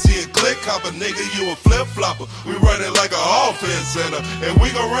with him cause he a click hopper. Nigga, you a flip flopper. We run it like a offense center. And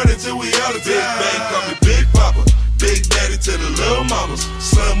we gon' run it till we out of time. Big Bang, call me Big Papa. Big daddy to the little mamas.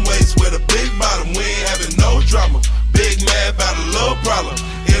 Some waist with a big bottom, we ain't having no drama. Big mad about a little problem.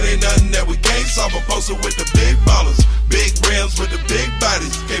 It ain't nothing that we can't solve. I'm posted with the big ballers. Big rims with the big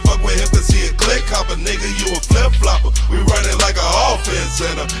bodies. Can't fuck with him cause he a click hopper. Nigga, you a flip flopper. We running like a offense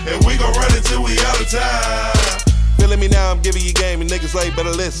center. And we gon' run until we out of time. Feeling me now, I'm giving you game, and niggas like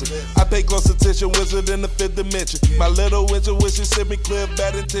better listen. I pay close attention, wizard in the fifth dimension. My little intuition sent me clear of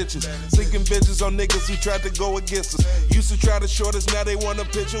bad intentions. Seeking vengeance on niggas who tried to go against us. Used to try to short us, now they wanna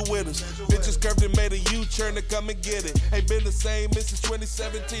picture with us. Bitches curved and made a U-turn to come and get it. Ain't been the same since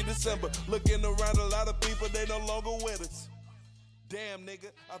 2017 December. Looking around, a lot of people, they no longer with us. Damn,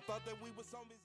 nigga, I thought that we was on